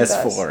everyone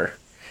PS4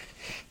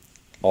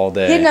 all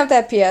day. Hitting up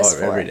that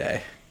PS4. every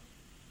day.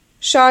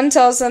 Sean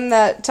tells them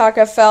that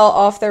Taka fell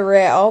off the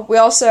rail. We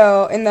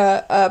also, in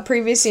the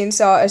previous scene,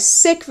 saw a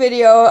sick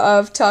video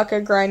of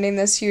Taka grinding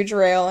this huge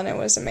rail, and it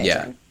was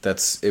amazing. Yeah,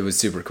 it was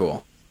super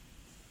cool.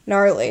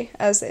 Gnarly,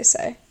 as they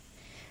say.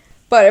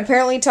 But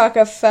apparently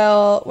Taka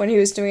fell when he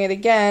was doing it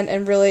again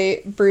and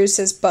really bruised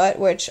his butt,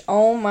 which,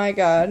 oh my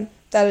god,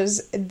 that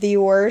is the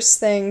worst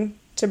thing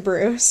to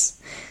bruise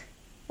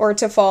or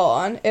to fall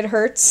on. It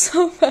hurts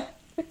so bad.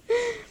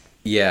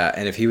 Yeah,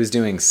 and if he was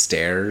doing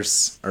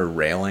stairs or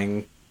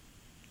railing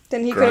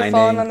Then he could have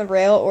fallen on the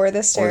rail or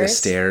the stairs. or the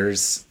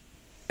stairs,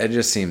 it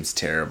just seems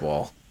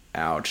terrible.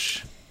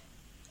 Ouch.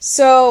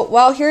 So,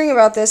 while hearing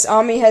about this,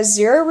 Ami has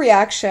zero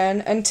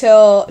reaction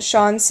until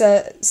Sean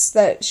says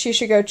that she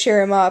should go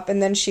cheer him up,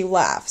 and then she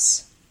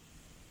laughs.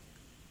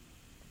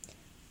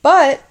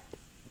 But,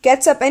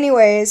 gets up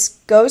anyways,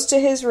 goes to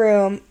his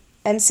room,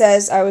 and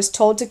says, I was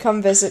told to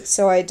come visit,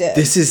 so I did.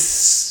 This is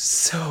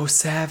so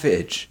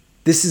savage.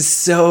 This is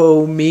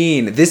so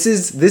mean. This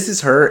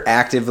is her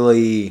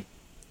actively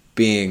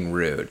being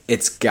rude.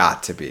 It's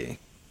got to be.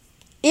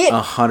 It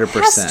 100%.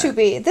 has to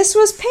be. This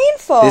was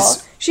painful.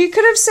 She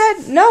could have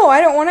said, no,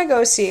 I don't want to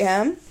go see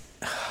him.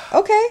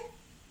 Okay,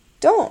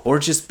 don't. Or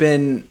just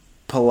been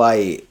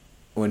polite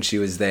when she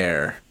was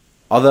there.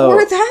 Although,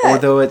 Or that.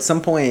 although at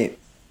some point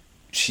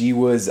she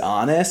was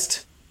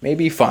honest,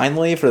 maybe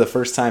finally for the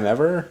first time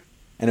ever,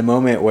 in a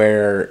moment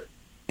where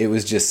it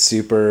was just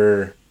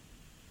super.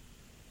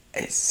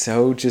 It's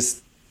so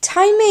just.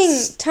 Timing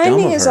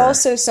dumb of is her.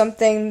 also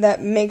something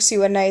that makes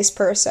you a nice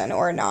person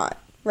or not,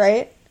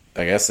 right?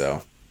 I guess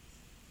so.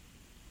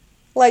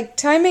 Like,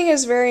 timing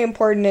is very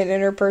important in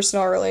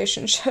interpersonal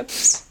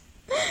relationships.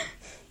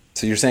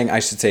 So you're saying I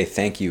should say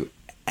thank you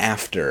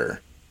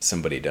after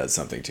somebody does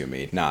something to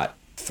me, not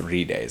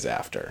 3 days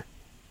after.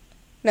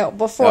 No,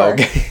 before. Oh,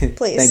 okay.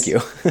 Please. Thank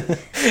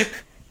you.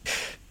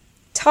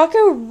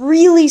 Taka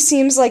really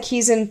seems like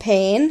he's in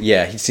pain.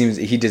 Yeah,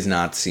 he does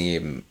not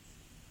seem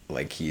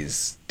like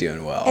he's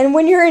doing well. And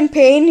when you're in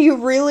pain, you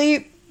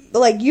really,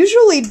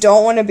 usually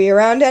don't want to be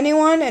around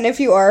anyone. And if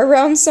you are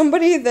around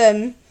somebody,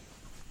 then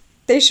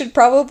they should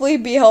probably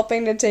be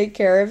helping to take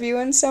care of you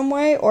in some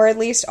way, or at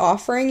least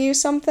offering you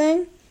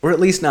something. Or at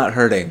least not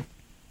hurting.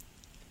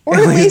 Or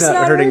at least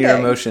not hurting your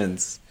hurting.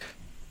 emotions.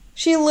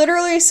 She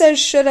literally says,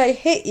 should I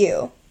hit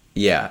you?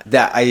 Yeah,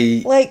 that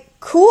I.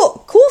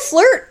 Cool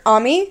flirt,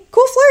 Ami.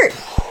 Cool flirt.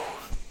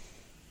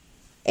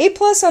 A+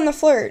 on the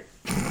flirt.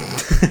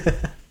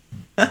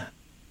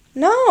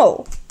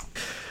 No.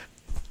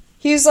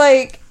 He's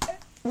like,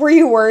 were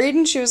you worried?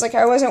 And she was like,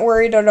 I wasn't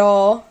worried at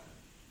all.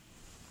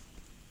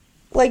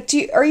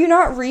 Are you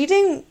not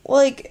reading,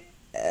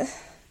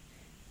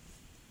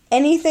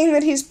 anything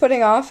that he's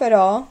putting off at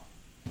all?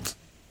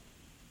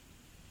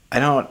 I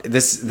don't.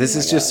 This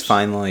is just gosh.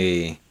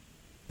 finally.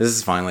 This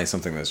is finally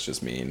something that's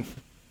just mean.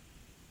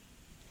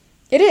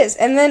 It is.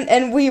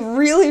 And we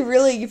really,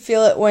 really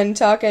feel it when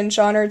Taka and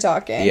Sean are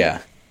talking.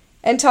 Yeah.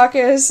 And Taka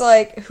is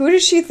like, who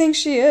does she think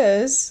she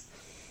is?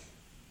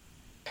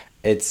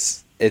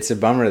 It's a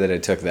bummer that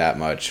it took that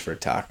much for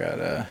Taka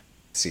to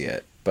see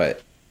it,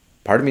 but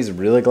part of me is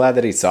really glad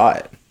that he saw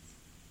it.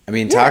 I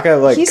mean, Yeah,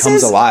 Taka he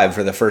comes says- alive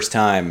for the first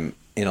time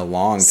in a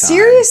long time.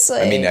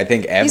 Seriously. I mean, I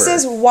think ever. He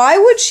says, why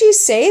would she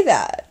say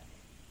that?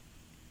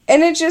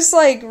 And it just,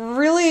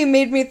 really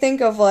made me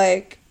think of,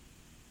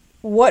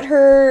 what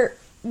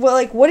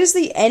is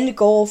the end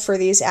goal for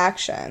these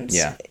actions?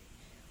 Yeah.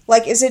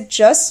 Is it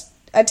just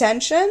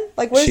attention?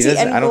 What is the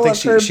end goal I don't think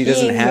of her she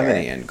doesn't being have here?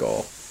 any end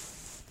goal.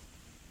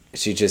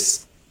 She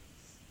just.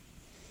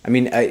 I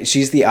mean,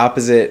 she's the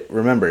opposite.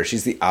 Remember,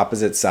 she's the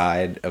opposite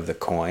side of the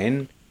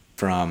coin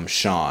from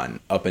Sean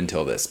up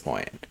until this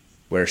point,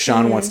 where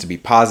Sean wants to be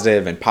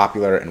positive and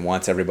popular and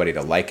wants everybody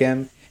to like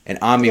him, and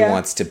Ami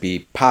wants to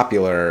be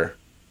popular,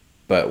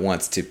 but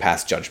wants to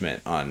pass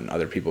judgment on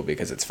other people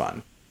because it's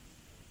fun.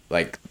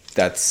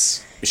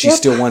 That's she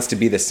still wants to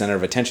be the center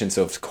of attention,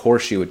 so of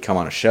course she would come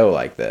on a show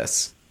like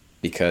this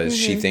because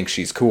she thinks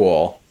she's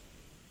cool,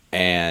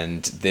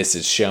 and this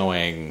is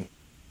showing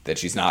that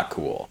she's not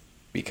cool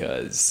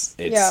because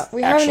it's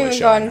we haven't even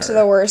gotten to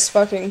the worst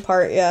fucking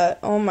part yet.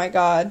 Oh my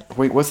god.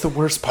 Wait, what's the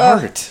worst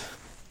part?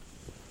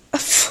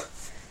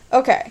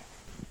 Okay.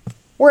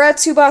 We're at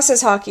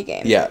Tsubasa's hockey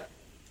game. Yeah.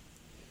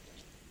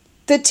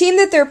 The team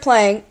that they're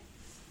playing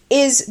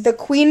is the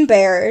Queen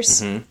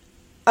Bears. Mm-hmm.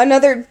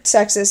 Another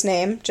sexist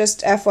name,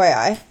 just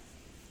FYI.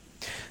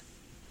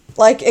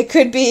 Like, it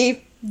could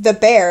be the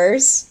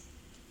Bears.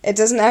 It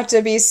doesn't have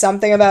to be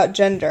something about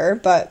gender,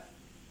 but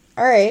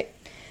alright.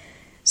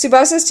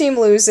 Tsubasa's team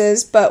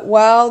loses, but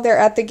while they're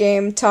at the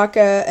game,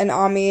 Taka and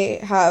Ami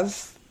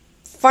have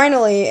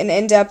finally an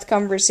in-depth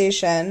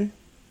conversation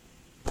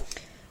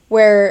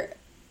where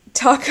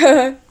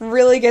Taka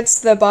really gets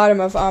to the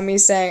bottom of Ami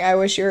saying, I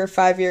wish you were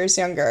 5 years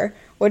younger,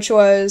 which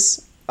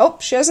was,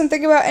 she doesn't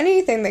think about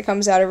anything that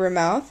comes out of her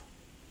mouth.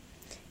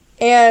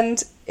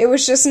 And it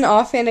was just an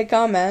offhanded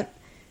comment,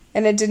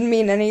 and it didn't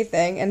mean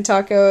anything, and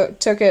Taka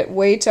took it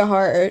way to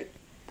heart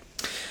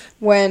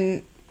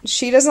when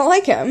she doesn't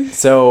like him.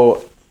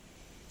 So,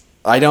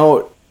 I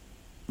don't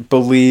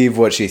believe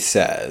what she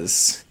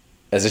says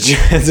as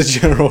a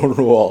general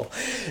rule.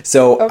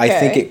 So I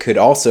think it could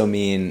also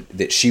mean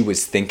that she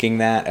was thinking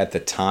that at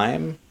the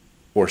time,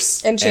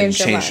 and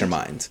changed her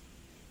mind.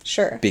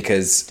 Sure,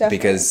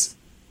 because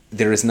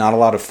there is not a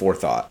lot of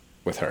forethought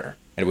with her,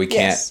 and we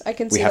can't. Yes, I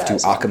can see we have that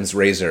to Occam's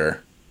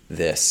razor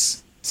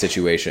this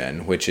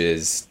situation, which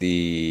is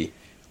in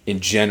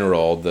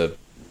general the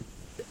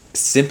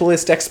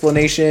simplest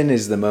explanation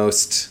is the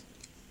most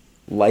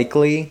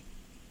likely.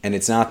 And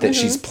it's not that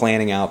she's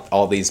planning out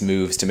all these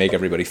moves to make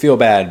everybody feel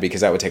bad, because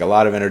that would take a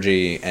lot of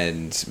energy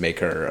and make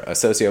her a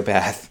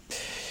sociopath.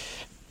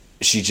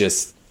 She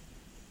just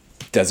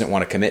doesn't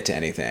want to commit to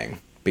anything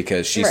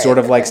because she sort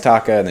of likes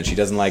Taka, and then she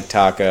doesn't like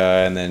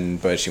Taka,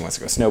 but she wants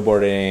to go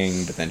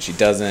snowboarding, but then she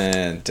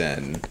doesn't.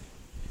 And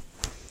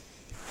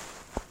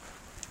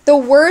the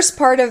worst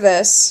part of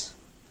this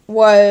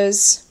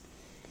was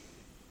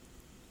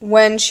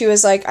when she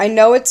was like, I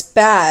know it's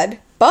bad,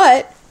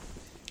 but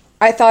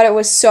I thought it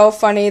was so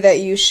funny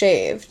that you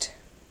shaved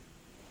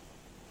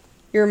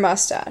your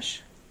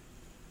mustache.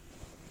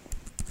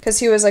 Because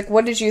he was like,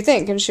 what did you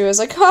think? And she was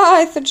like,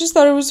 I just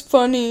thought it was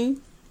funny.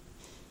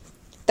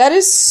 That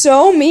is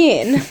so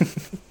mean.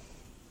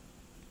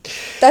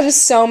 That is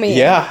so mean.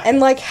 Yeah. And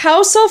like,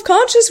 how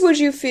self-conscious would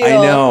you feel?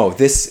 I know.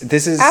 This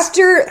is...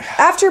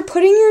 After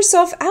putting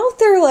yourself out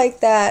there like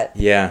that.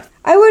 Yeah.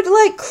 I would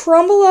like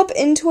crumble up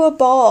into a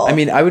ball. I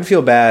mean, I would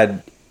feel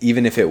bad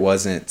even if it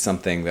wasn't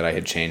something that I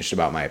had changed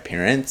about my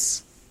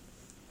appearance,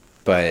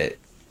 but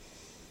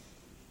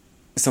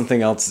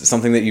something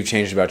that you've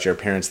changed about your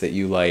appearance that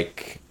you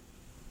like,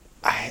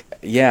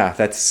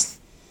 that's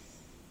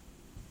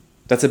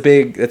a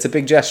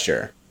big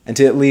gesture. And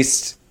to at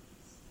least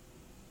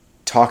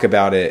talk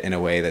about it in a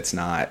way that's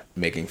not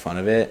making fun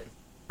of it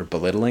or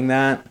belittling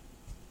that.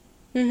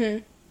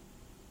 Mm-hmm.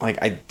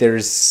 Like,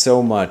 there's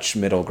so much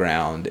middle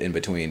ground in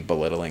between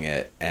belittling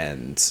it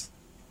and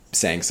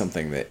saying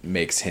something that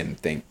makes him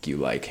think you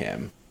like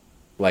him.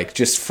 Like,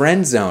 just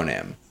friend zone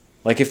him.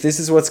 Like, if this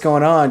is what's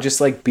going on, just,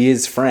 like, be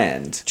his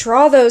friend.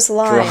 Draw those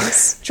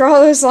lines. Draw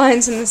those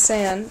lines in the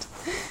sand.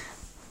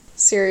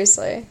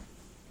 Seriously.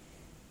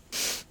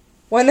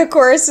 When the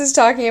chorus is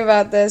talking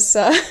about this,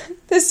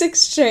 this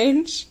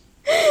exchange,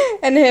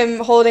 and him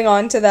holding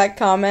on to that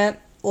comment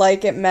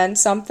like it meant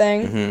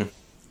something,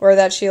 or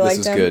that she liked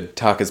him. This was good.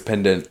 Taka's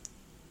pendant.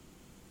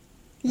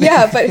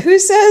 Yeah, but who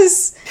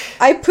says,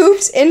 I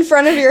pooped in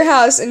front of your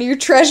house and you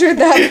treasured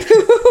that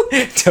poop?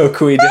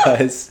 Tokui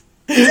does.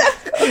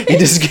 He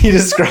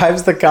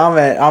describes the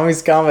comment,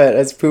 Ami's comment,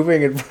 as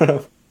pooping in front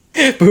of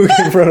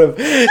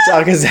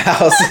Taka's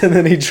house, and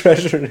then he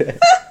treasured it.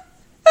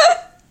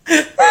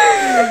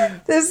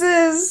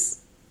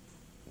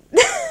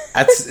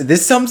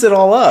 This sums it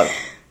all up.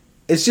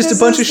 It's just a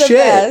bunch of shit.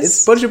 Best.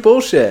 It's a bunch of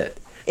bullshit.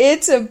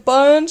 It's a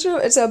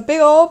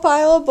big old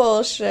pile of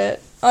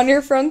bullshit on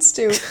your front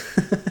stoop.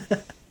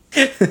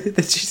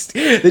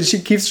 that she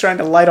keeps trying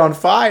to light on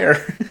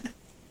fire.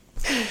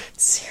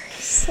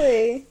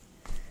 Seriously.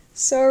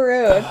 So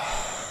rude.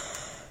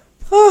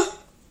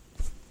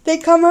 They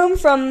come home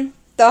from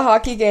the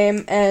hockey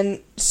game and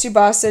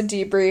Tsubasa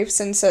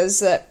debriefs and says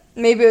that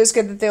maybe it was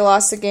good that they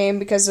lost the game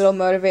because it'll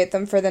motivate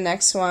them for the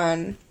next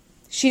one.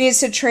 She needs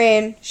to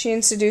train. She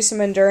needs to do some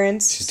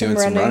endurance. She's doing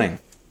some running.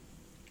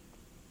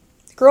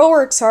 Girl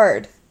works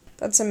hard.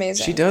 That's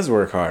amazing. She does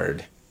work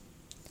hard.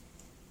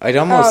 I'd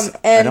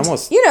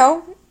almost you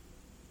know,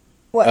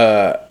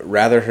 what?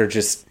 Rather her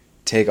just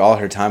take all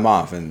her time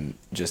off and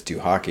just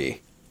do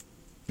hockey.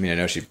 I mean, I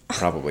know she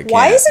probably can't.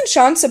 Why isn't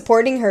Sean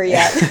supporting her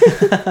yet?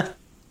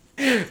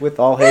 With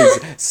all his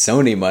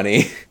Sony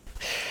money.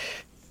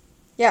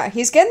 Yeah,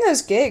 he's getting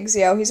those gigs,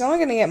 yo. He's only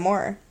going to get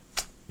more.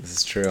 This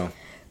is true.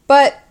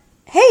 But,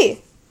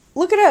 hey,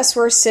 look at us.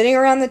 We're sitting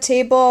around the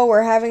table.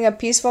 We're having a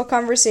peaceful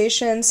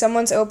conversation.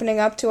 Someone's opening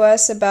up to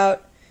us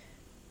about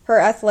her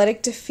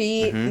athletic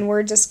defeat, and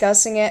we're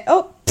discussing it.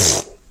 Oh,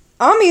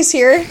 Ami's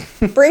here.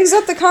 Brings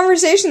up the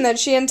conversation that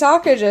she and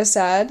Taka just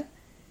had.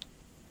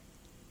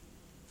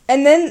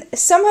 And then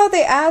somehow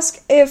they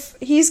ask if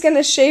he's going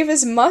to shave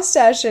his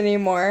mustache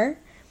anymore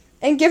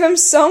and give him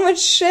so much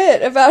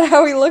shit about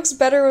how he looks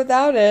better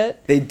without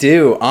it. They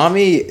do.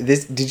 Ami,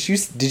 did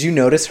you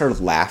notice her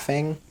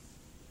laughing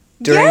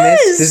during Yes!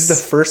 this? This is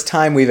the first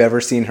time we've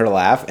ever seen her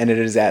laugh, and it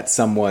is at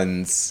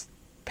someone's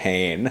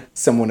pain,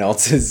 someone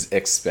else's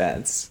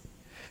expense.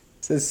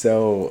 This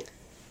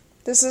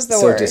is the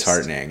so worst.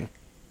 disheartening.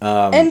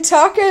 And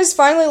Taka is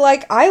finally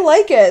like, I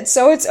like it,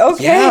 so it's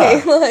okay.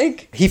 Yeah.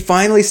 Like, He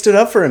finally stood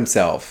up for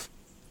himself.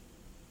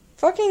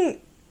 fucking...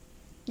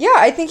 Yeah,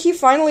 I think he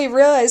finally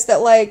realized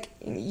that, like,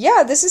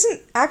 yeah, this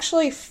isn't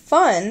actually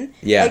fun.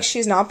 Yeah. Like,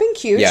 she's not being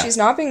cute, Yeah. she's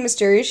not being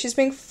mysterious, she's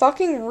being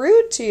fucking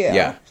rude to you.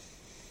 Yeah.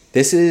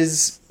 This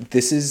is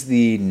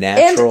the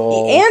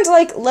natural... And,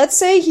 like, let's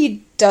say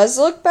he does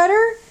look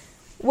better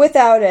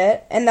without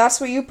it, and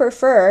that's what you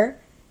prefer.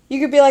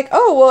 You could be like,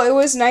 oh, well, it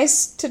was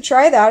nice to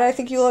try that. I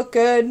think you look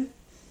good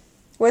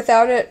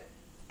without it.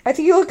 I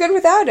think you look good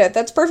without it.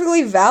 That's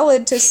perfectly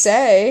valid to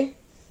say.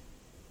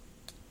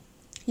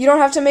 You don't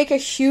have to make a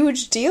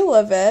huge deal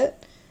of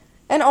it.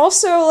 And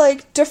also,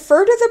 like,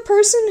 defer to the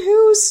person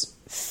whose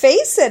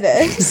face it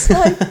is.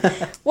 Like,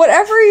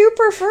 whatever you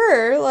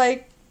prefer.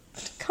 Like,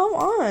 come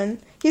on.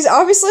 He's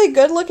obviously a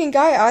good-looking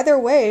guy either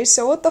way,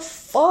 so what the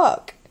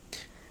fuck?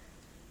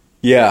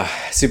 Yeah,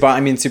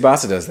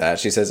 Tsubasa does that.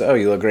 She says, oh,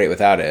 you look great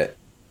without it.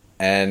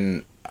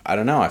 And I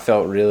don't know, I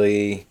felt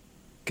really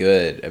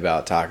good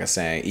about Taka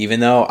saying, even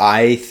though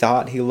I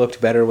thought he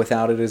looked better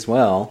without it as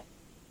well,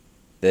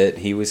 that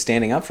he was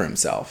standing up for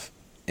himself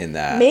in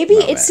that Maybe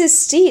moment. it's his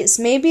steez.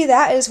 Maybe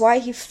that is why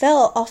he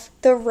fell off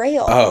the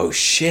rail. Oh,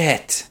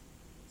 shit.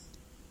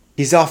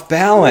 He's off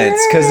balance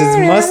because his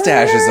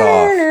mustache is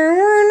off.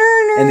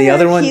 And the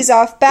other one... He's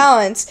off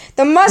balance.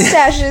 The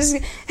mustache is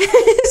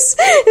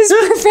his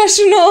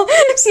professional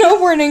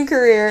snowboarding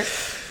career.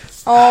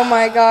 Oh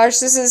my gosh,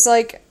 this is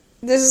like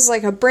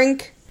a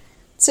Brink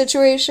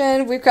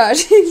situation. We've got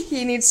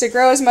he needs to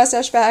grow his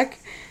mustache back.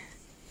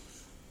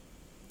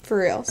 For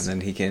reals.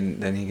 And then he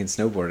can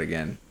snowboard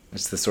again.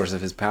 It's the source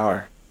of his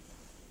power.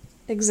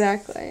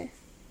 Exactly.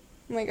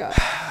 Oh my god.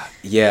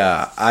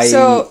 Yeah,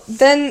 So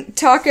then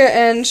Taka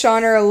and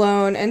Sean are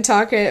alone, and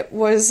Taka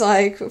was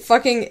like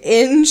fucking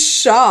in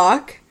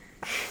shock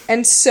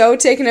and so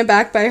taken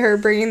aback by her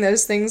bringing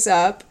those things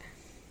up.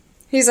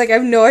 He's like, I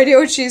have no idea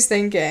what she's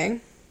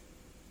thinking.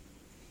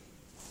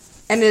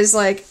 And is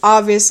like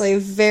obviously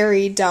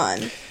very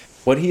done.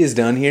 What he has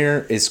done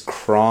here is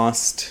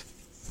crossed...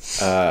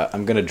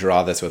 I'm going to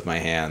draw this with my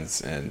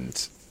hands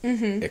and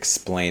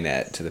explain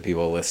it to the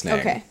people listening.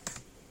 Okay.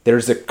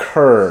 There's a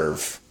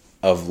curve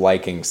of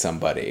liking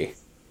somebody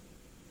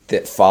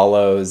that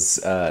follows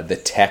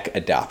the tech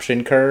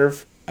adoption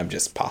curve. I'm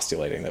just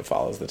postulating that it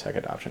follows the tech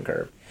adoption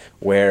curve.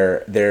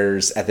 Where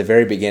there's, at the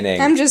very beginning...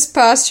 I'm just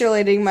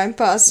postulating my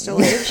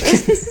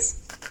postulations.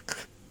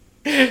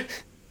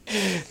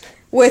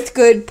 With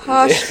good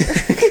posture.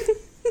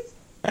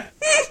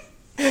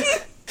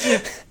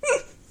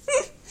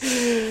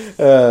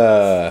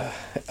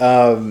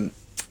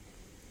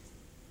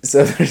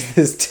 So there's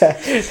this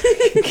tech...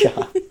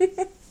 God.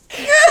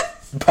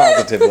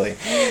 Positively.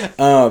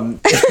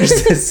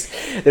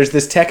 There's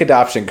this tech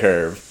adoption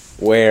curve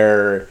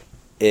where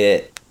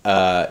it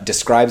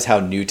describes how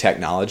new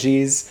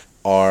technologies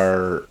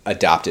are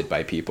adopted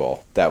by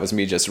people. That was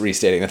me just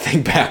restating the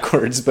thing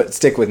backwards, but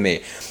stick with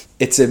me.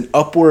 It's an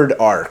upward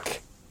arc,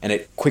 and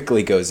it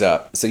quickly goes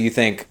up. So you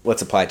think,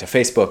 let's apply it to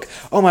Facebook.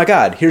 Oh my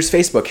god, here's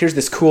Facebook. Here's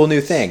this cool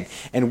new thing.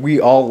 And we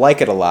all like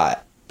it a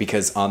lot,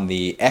 because on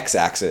the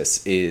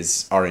x-axis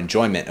is our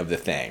enjoyment of the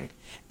thing.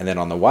 And then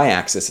on the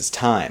y-axis is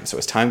time. So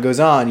as time goes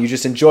on, you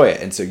just enjoy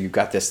it. And so you've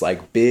got this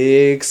like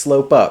big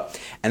slope up.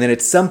 And then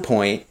at some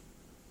point,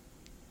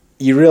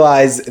 you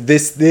realize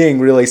this thing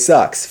really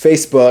sucks.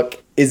 Facebook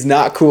is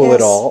not cool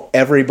at all.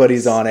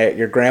 Everybody's on it.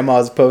 Your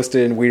grandma's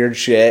posting weird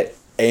shit.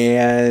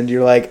 And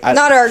you're like...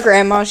 Not our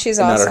grandma. She's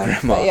awesome. Not our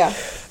grandma. But yeah.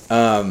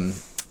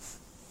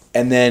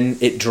 And then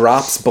it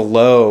drops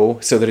below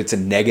so that it's a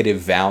negative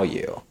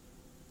value.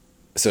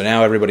 So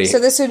now everybody... So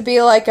this would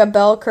be like a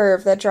bell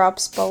curve that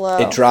drops below.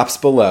 It drops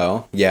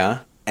below, yeah.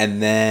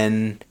 And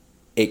then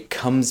it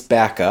comes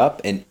back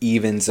up and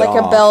evens off.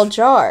 Like a bell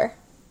jar.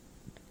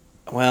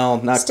 Well,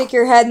 not... Stick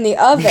your head in the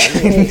oven,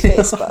 you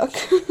Facebook.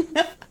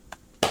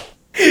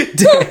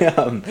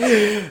 Damn.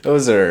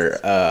 Those are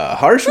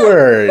harsh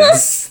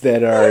words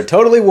that are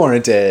totally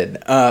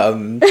warranted.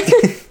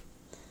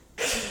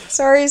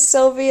 Sorry,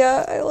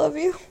 Sylvia. I love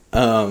you.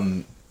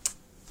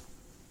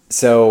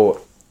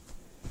 So...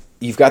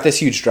 You've got this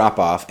huge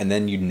drop-off, and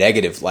then you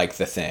negative like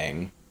the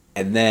thing,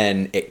 and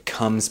then it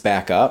comes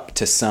back up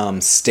to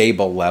some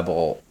stable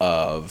level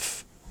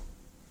of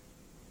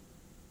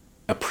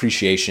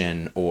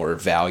appreciation or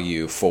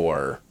value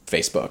for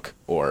Facebook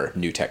or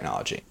new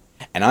technology.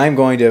 And I'm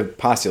going to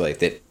postulate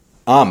that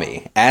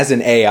Ami, as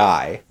an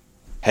AI,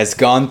 has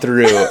gone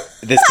through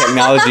this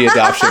technology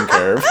adoption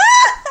curve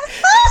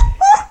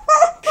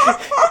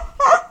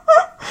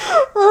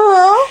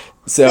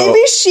So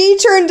maybe she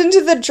turned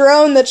into the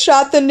drone that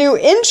shot the new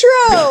intro.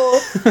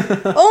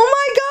 Oh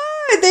my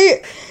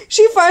god!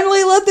 She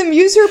finally let them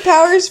use her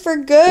powers for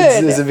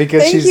good. Is it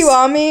because Thank you,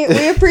 Ami.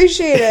 We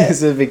appreciate it.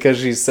 Is it because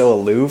she's so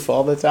aloof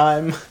all the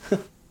time?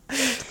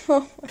 Oh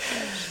my gosh.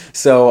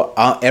 So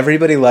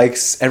everybody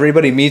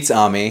meets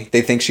Ami.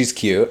 They think she's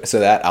cute, so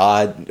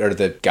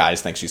the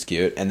guys think she's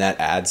cute, and that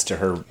adds to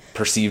her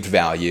perceived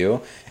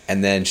value.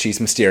 And then she's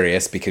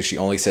mysterious because she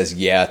only says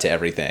yeah to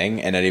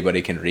everything, and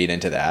anybody can read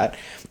into that.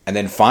 And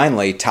then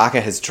finally, Taka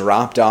has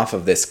dropped off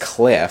of this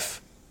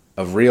cliff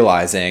of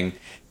realizing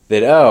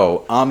that,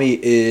 Ami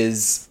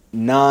is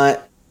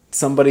not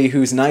somebody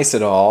who's nice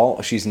at all.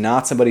 She's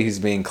not somebody who's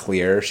being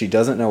clear. She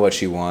doesn't know what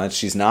she wants.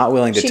 She's not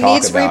willing to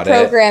talk about it.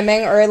 She needs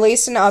reprogramming, or at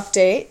least an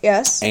update,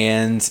 yes.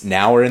 And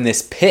now we're in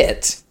this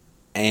pit,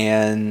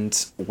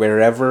 and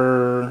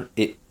wherever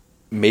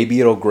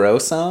maybe it'll grow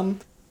some,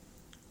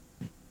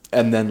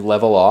 and then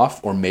level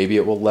off, or maybe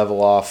it will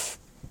level off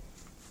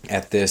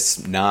at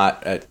this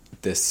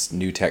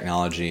new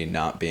technology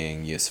not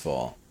being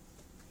useful.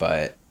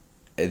 But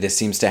this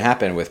seems to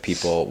happen with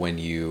people when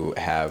you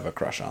have a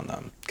crush on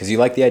them. Because you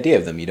like the idea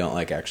of them, you don't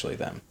like actually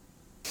them.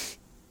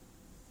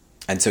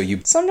 And so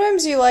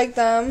sometimes you like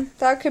them.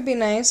 That could be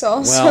nice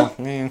also. Well,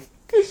 I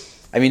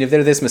mean, if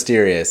they're this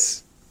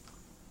mysterious,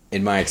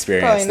 in my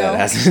experience, that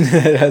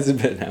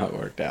hasn't been how it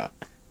worked out.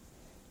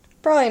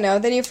 Probably no.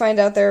 Then you find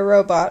out they're a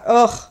robot.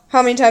 Ugh,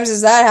 how many times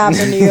has that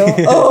happened to you?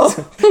 Oh,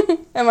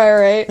 am I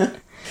right?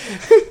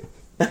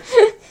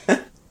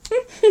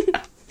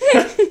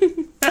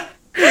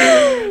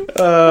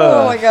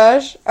 Oh my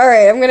gosh.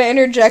 Alright, I'm going to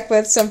interject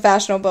with some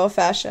fashionable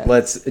fashion.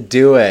 Let's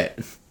do it.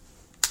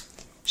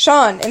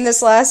 Sean, in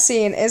this last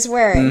scene, is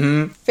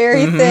wearing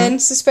very thin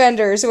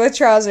suspenders with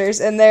trousers,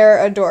 and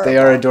they're adorable. They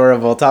are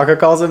adorable. Taka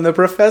calls him the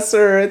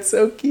professor. It's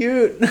so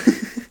cute.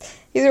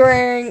 He's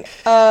wearing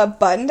a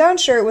button-down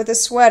shirt with a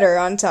sweater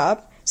on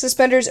top,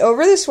 suspenders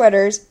over the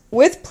sweaters,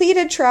 with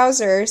pleated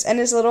trousers, and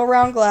his little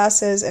round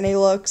glasses, and he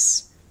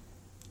looks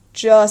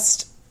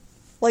just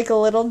like a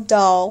little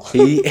doll.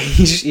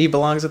 He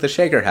belongs at the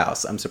Shaker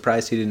house. I'm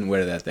surprised he didn't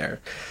wear that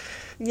there.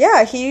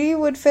 Yeah, he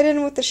would fit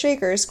in with the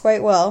Shakers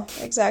quite well.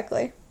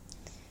 Exactly.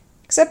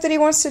 Except that he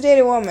wants to date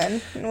a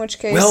woman, in which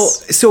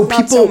case,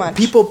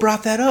 people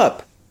brought that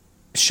up.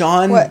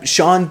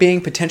 Sean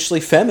being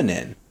potentially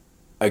feminine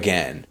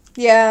again.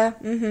 Yeah.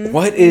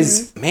 What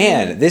is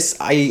this?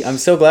 I'm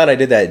so glad I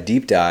did that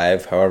deep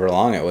dive, however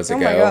long it was ago.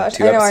 Oh my gosh,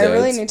 2 episodes. I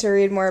really need to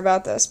read more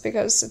about this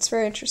because it's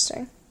very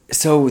interesting.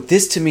 So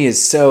this to me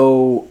is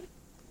so...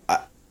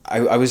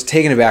 I was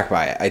taken aback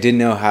by it. I didn't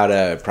know how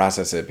to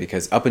process it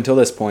because up until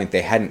this point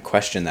they hadn't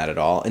questioned that at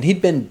all. And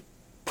he'd been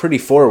pretty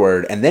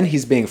forward, and then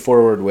he's being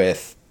forward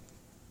with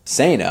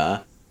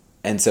Sena.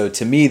 And so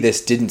to me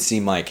this didn't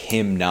seem like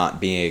him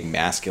not being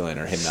masculine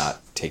or him not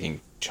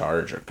taking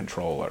charge or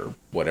control or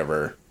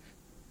whatever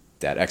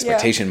that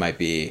expectation might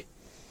be,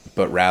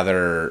 but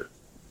rather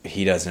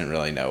he doesn't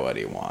really know what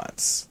he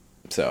wants.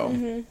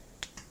 So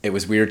it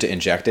was weird to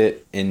inject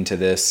it into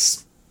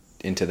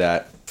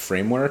that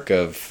framework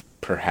of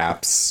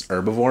perhaps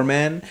herbivore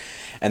men.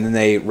 And then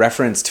they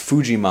referenced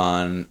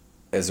Fujimon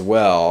as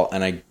well,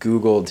 and I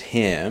googled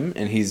him,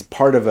 and he's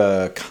part of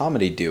a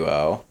comedy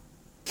duo.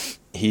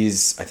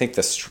 He's, I think,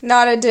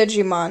 not a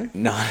Digimon.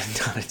 Not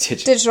a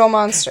Digimon. Digital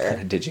monster. Not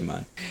a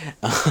Digimon.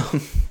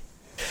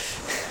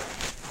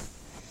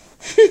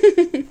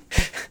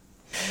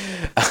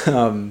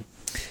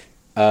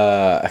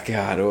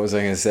 God, what was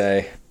I gonna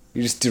say?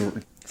 You just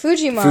do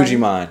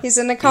Fujimon. He's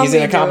in a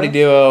comedy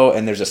duo,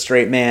 and there's a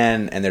straight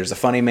man, and there's a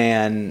funny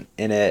man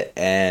in it,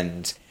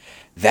 and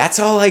that's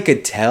all I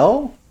could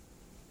tell.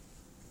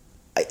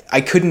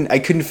 I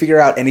couldn't figure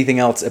out anything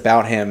else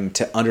about him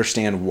to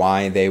understand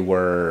why they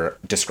were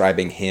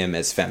describing him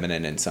as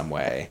feminine in some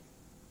way.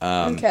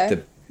 I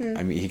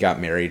mean, he got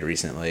married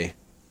recently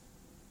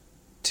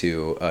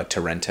to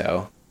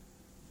Talento,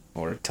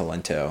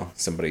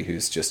 somebody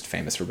who's just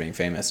famous for being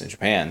famous in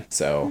Japan.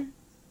 So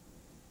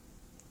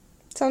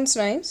sounds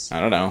nice. I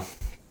don't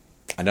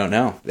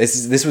know.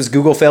 This was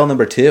Google fail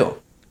number 2.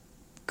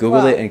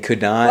 Googled it and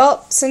could not.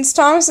 Well, since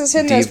Thomas is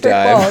hitting those brick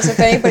walls, if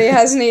anybody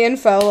has any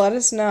info, let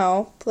us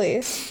know,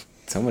 please.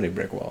 So many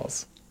brick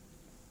walls.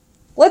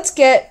 Let's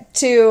get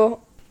to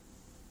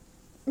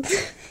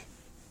the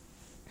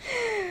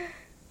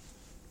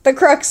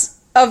crux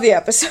of the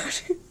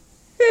episode.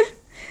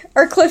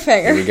 Our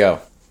cliffhanger. Here we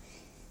go.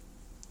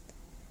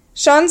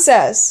 Sean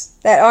says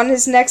that on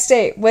his next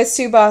date with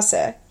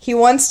Tsubasa, he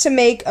wants to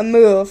make a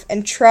move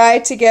and try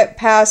to get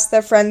past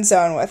the friend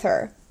zone with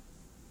her.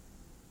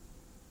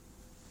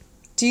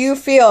 Do you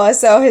feel as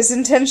though his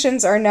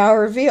intentions are now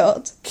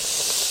revealed?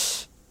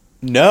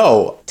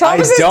 No,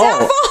 Thomas I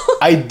don't.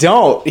 I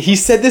don't. He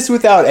said this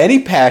without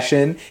any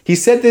passion. He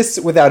said this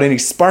without any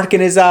spark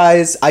in his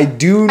eyes. I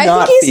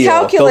think he's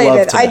calculated. The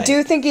love tonight. I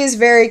do think he's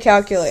very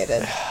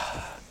calculated.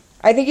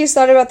 I think he's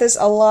thought about this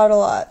a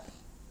lot.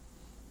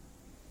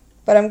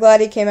 But I'm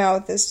glad he came out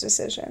with this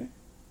decision.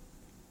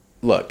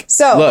 Look.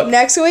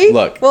 Next week,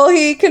 will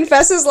he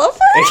confess his love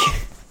for her?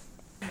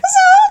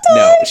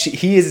 No,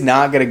 he is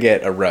not going to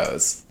get a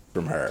rose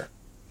from her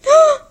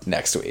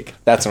next week.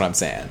 That's what I'm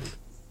saying.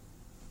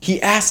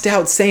 He asked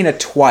out Sana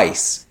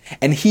twice,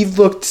 and he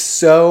looked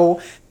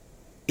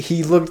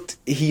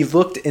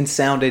and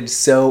sounded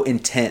so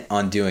intent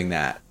on doing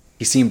that.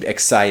 He seemed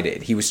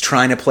excited. He was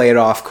trying to play it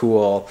off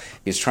cool.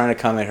 He was trying to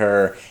come at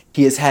her.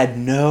 He has had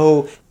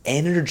no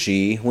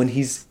energy when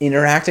he's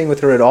interacting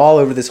with her at all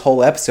over this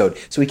whole episode.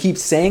 So he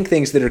keeps saying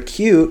things that are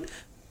cute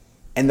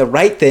and the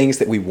right things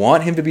that we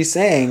want him to be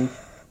saying.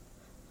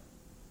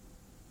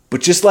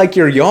 But just like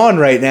your yawn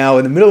right now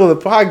in the middle of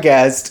the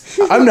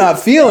podcast, I'm not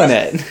feeling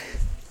it.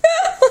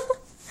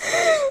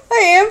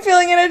 I am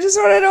feeling it. I just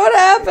want to know what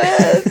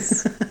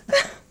happens.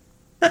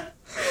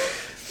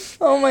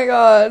 Oh my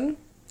god.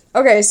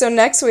 Okay, so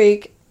next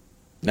week.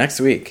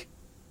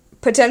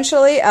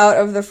 Potentially out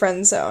of the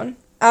friend zone.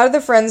 Out of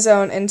the friend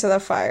zone into the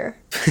fire.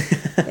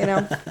 You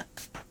know?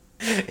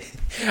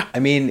 I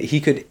mean, he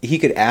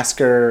could ask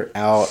her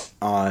out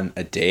on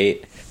a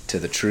date to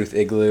the Truth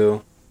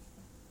Igloo.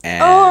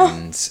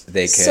 And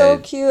they could so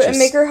cute, and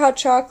make her hot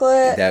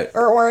chocolate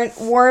or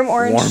warm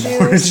orange juice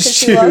because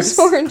she loves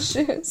orange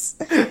juice.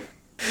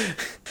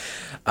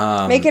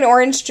 Make an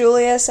orange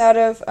Julius out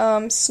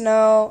of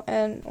snow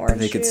and orange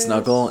juice. They could juice.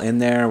 snuggle in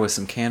there with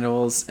some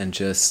candles and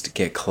just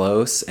get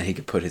close, and he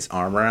could put his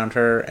arm around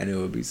her, and it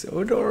would be so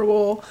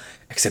adorable.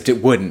 Except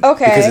it wouldn't,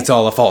 because it's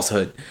all a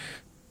falsehood.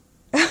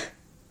 All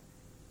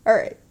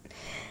right.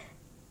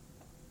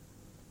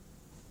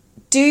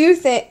 Do you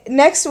think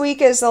next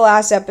week is the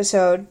last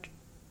episode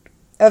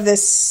of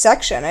this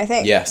section, I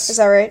think? Yes. Is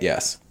that right?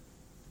 Yes.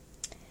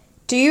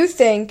 Do you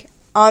think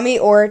Ami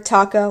or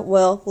Taka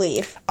will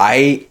leave?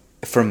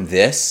 From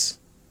this,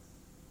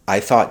 I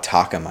thought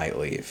Taka might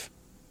leave.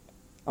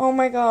 Oh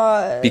my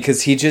god.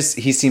 Because he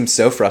seems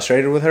so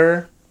frustrated with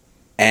her,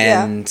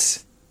 and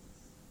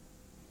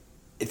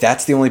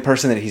that's the only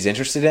person that he's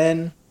interested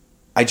in.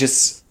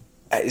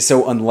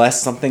 So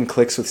unless something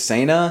clicks with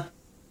Sana,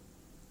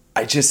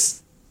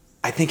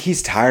 I think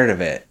he's tired of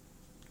it.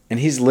 And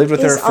he's lived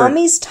with her for... Is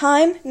Ami's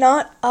time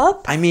not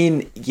up? I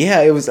mean,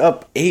 yeah, it was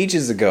up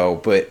ages ago,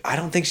 but I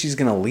don't think she's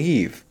going to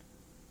leave.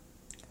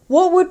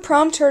 What would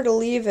prompt her to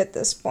leave at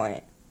this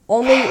point?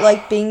 Only,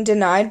 like, being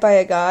denied by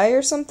a guy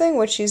or something,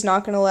 which she's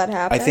not going to let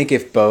happen? I think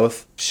if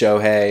both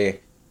Shohei...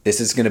 This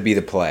is going to be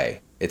the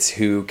play. It's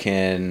who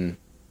can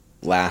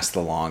last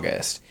the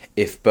longest.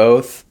 If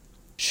both...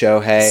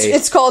 Shohei...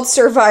 It's called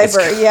Survivor.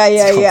 Yeah.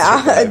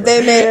 Survivor.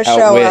 They made a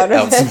show out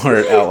of it.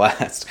 Outsmart,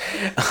 outlast.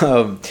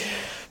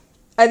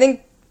 I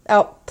think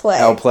outplay.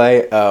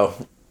 Outplay? Oh.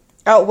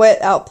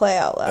 Outwit, outplay,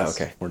 outlast.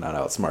 Okay, we're not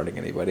outsmarting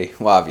anybody.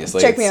 Well,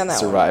 obviously, check me on that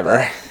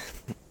Survivor.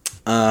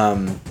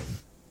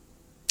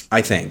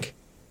 I think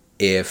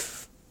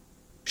if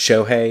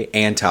Shohei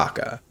and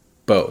Taka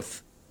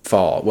both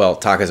fall... Well,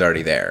 Taka's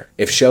already there.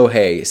 If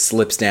Shohei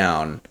slips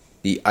down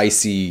the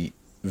icy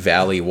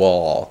valley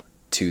wall...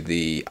 to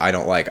the I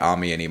don't like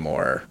Ami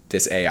anymore,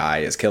 this AI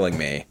is killing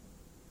me,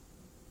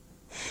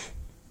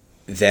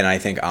 then I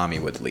think Ami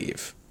would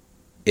leave.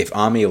 If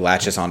Ami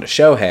latches onto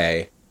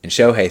Shohei, and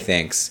Shohei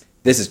thinks,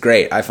 this is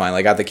great, I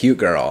finally got the cute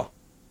girl,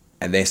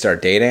 and they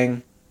start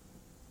dating,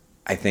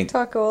 I think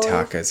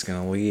Taka's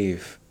gonna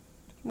leave.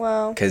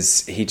 Wow.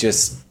 Because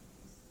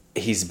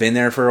he's been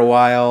there for a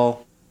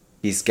while,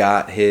 he's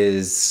got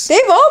his...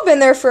 They've all been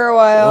there for a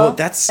while.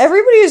 Well,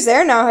 everybody who's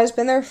there now has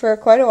been there for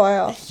quite a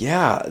while.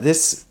 Yeah,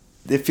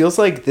 it feels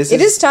like it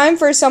is time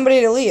for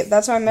somebody to leave.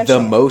 That's why I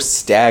mentioned the most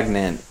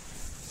stagnant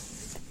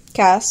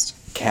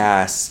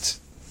cast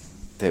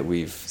that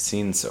we've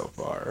seen so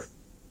far.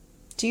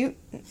 Do you?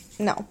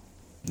 No.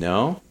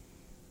 No?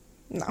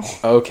 No.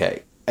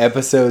 Okay.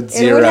 Episode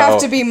 0. It would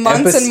have to be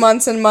months and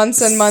months and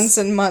months and months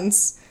and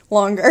months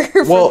longer.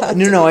 Well,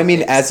 no. I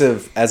mean, as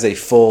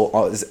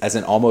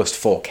an almost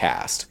full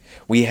cast,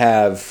 we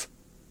have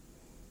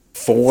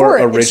four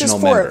original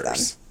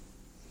members.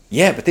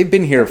 Yeah, but they've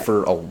been here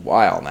for a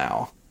while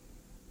now.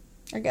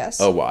 I guess.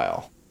 A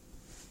while.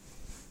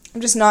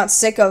 I'm just not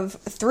sick of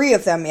 3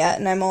 of them yet,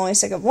 and I'm only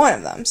sick of 1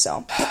 of them,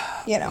 so,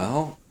 you know.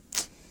 Well,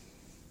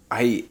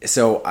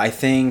 I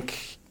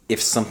think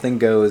if something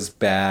goes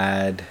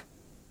bad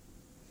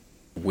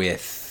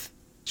with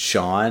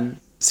Sean,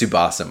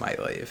 Tsubasa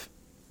might leave.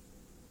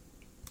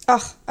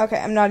 Oh, okay,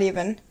 I'm not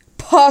even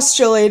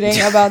postulating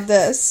about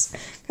this,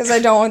 because I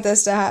don't want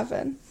this to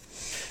happen.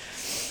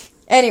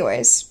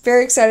 Anyways,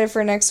 very excited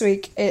for next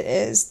week. It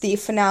is the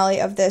finale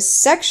of this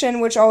section,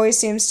 which always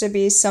seems to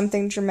be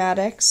something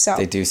dramatic. So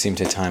they do seem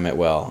to time it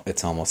well.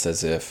 It's almost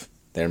as if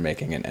they're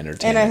making an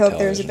entertainment And I hope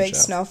there's a big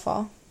show.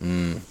 snowfall.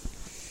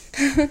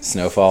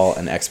 Snowfall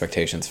and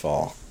expectations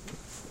fall.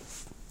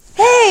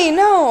 Hey,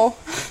 no!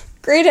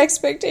 Great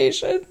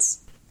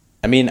expectations.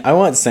 I mean, I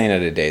want Sana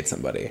to date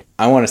somebody.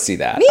 I want to see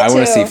that. Me too. I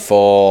want to see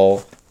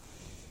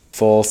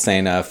full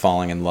Sana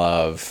falling in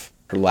love,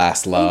 her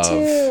last love. Me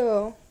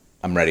too.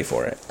 I'm ready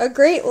for it. A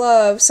great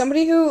love.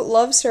 Somebody who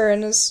loves her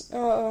and is...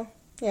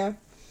 yeah.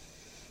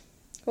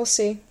 We'll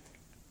see.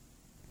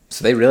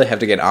 So they really have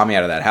to get Ami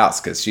out of that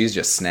house because she's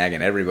just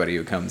snagging everybody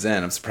who comes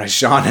in. I'm surprised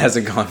Sean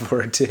hasn't gone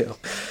for it too.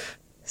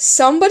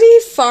 Somebody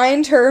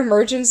find her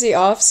emergency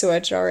off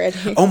switch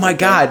already. Oh my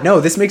god, no,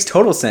 this makes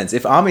total sense.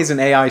 If Ami's an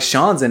AI,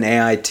 Sean's an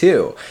AI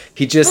too.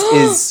 He just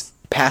is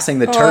passing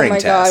the Turing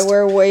test. Oh my god,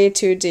 we're way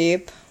too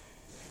deep.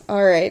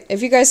 Alright,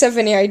 if you guys have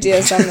any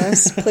ideas on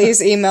this,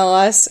 please email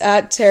us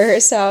at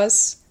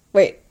terracehouse.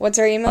 Wait, what's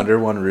our email?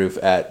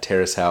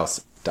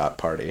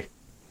 underoneroof@terracehouse.party.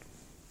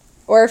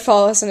 Or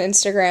follow us on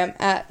Instagram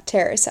at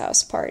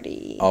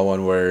terracehouseparty. All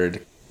one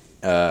word.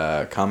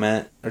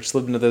 Comment or just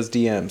slip into those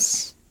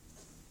DMs.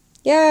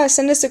 Yeah,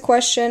 send us a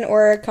question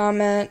or a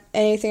comment,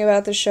 anything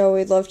about the show.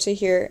 We'd love to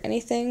hear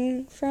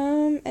anything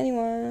from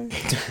anyone.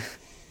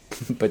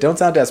 But don't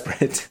sound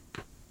desperate.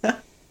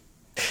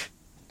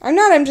 I'm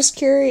not, I'm just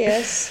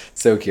curious.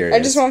 So curious. I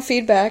just want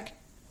feedback.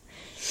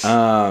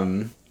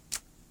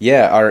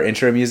 Yeah, our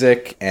intro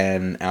music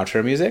and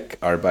outro music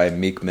are by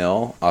Meek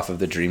Mill off of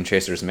the Dream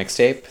Chasers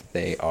mixtape.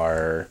 They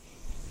are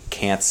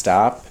Can't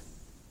Stop,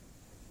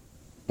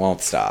 Won't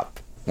Stop,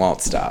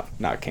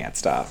 not Can't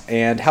Stop,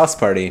 and House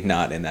Party,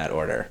 not in that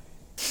order.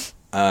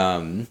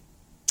 And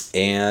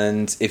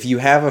if you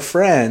have a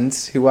friend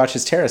who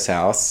watches Terrace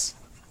House,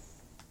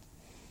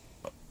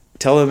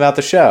 tell them about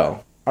the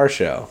show, our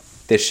show.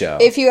 This show.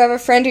 If you have a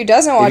friend who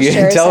doesn't watch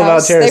Terrace tell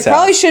House, about Terrace they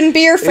probably House. shouldn't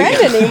be your friend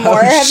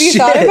anymore. Have you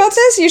thought about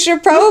this? You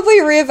should probably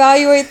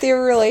reevaluate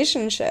your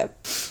relationship.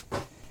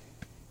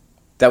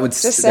 That would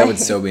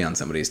so be on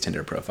somebody's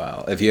Tinder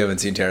profile. If you haven't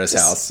seen Terrace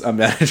House, I'm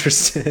not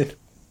interested.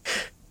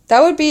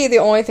 That would be the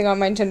only thing on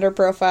my Tinder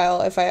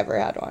profile if I ever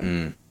had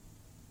one.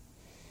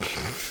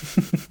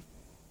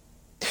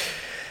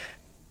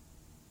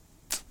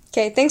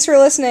 Okay, thanks for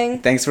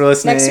listening. Thanks for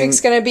listening. Next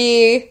week's gonna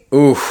be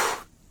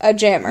a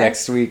jammer.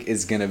 Next week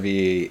is going to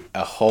be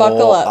a whole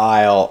Buckle up,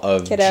 aisle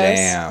of kiddos.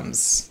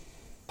 Jams.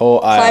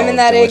 Whole aisle Climb in of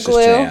that delicious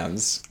igloo.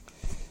 jams.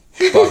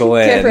 Buckle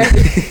Get in.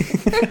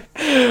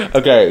 ready.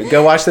 Okay,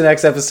 go watch the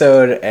next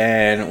episode,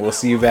 and we'll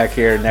see you back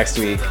here next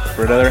week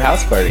for another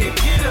house party. I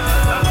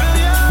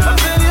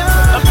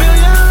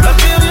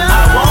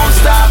won't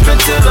stop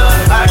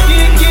until I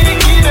get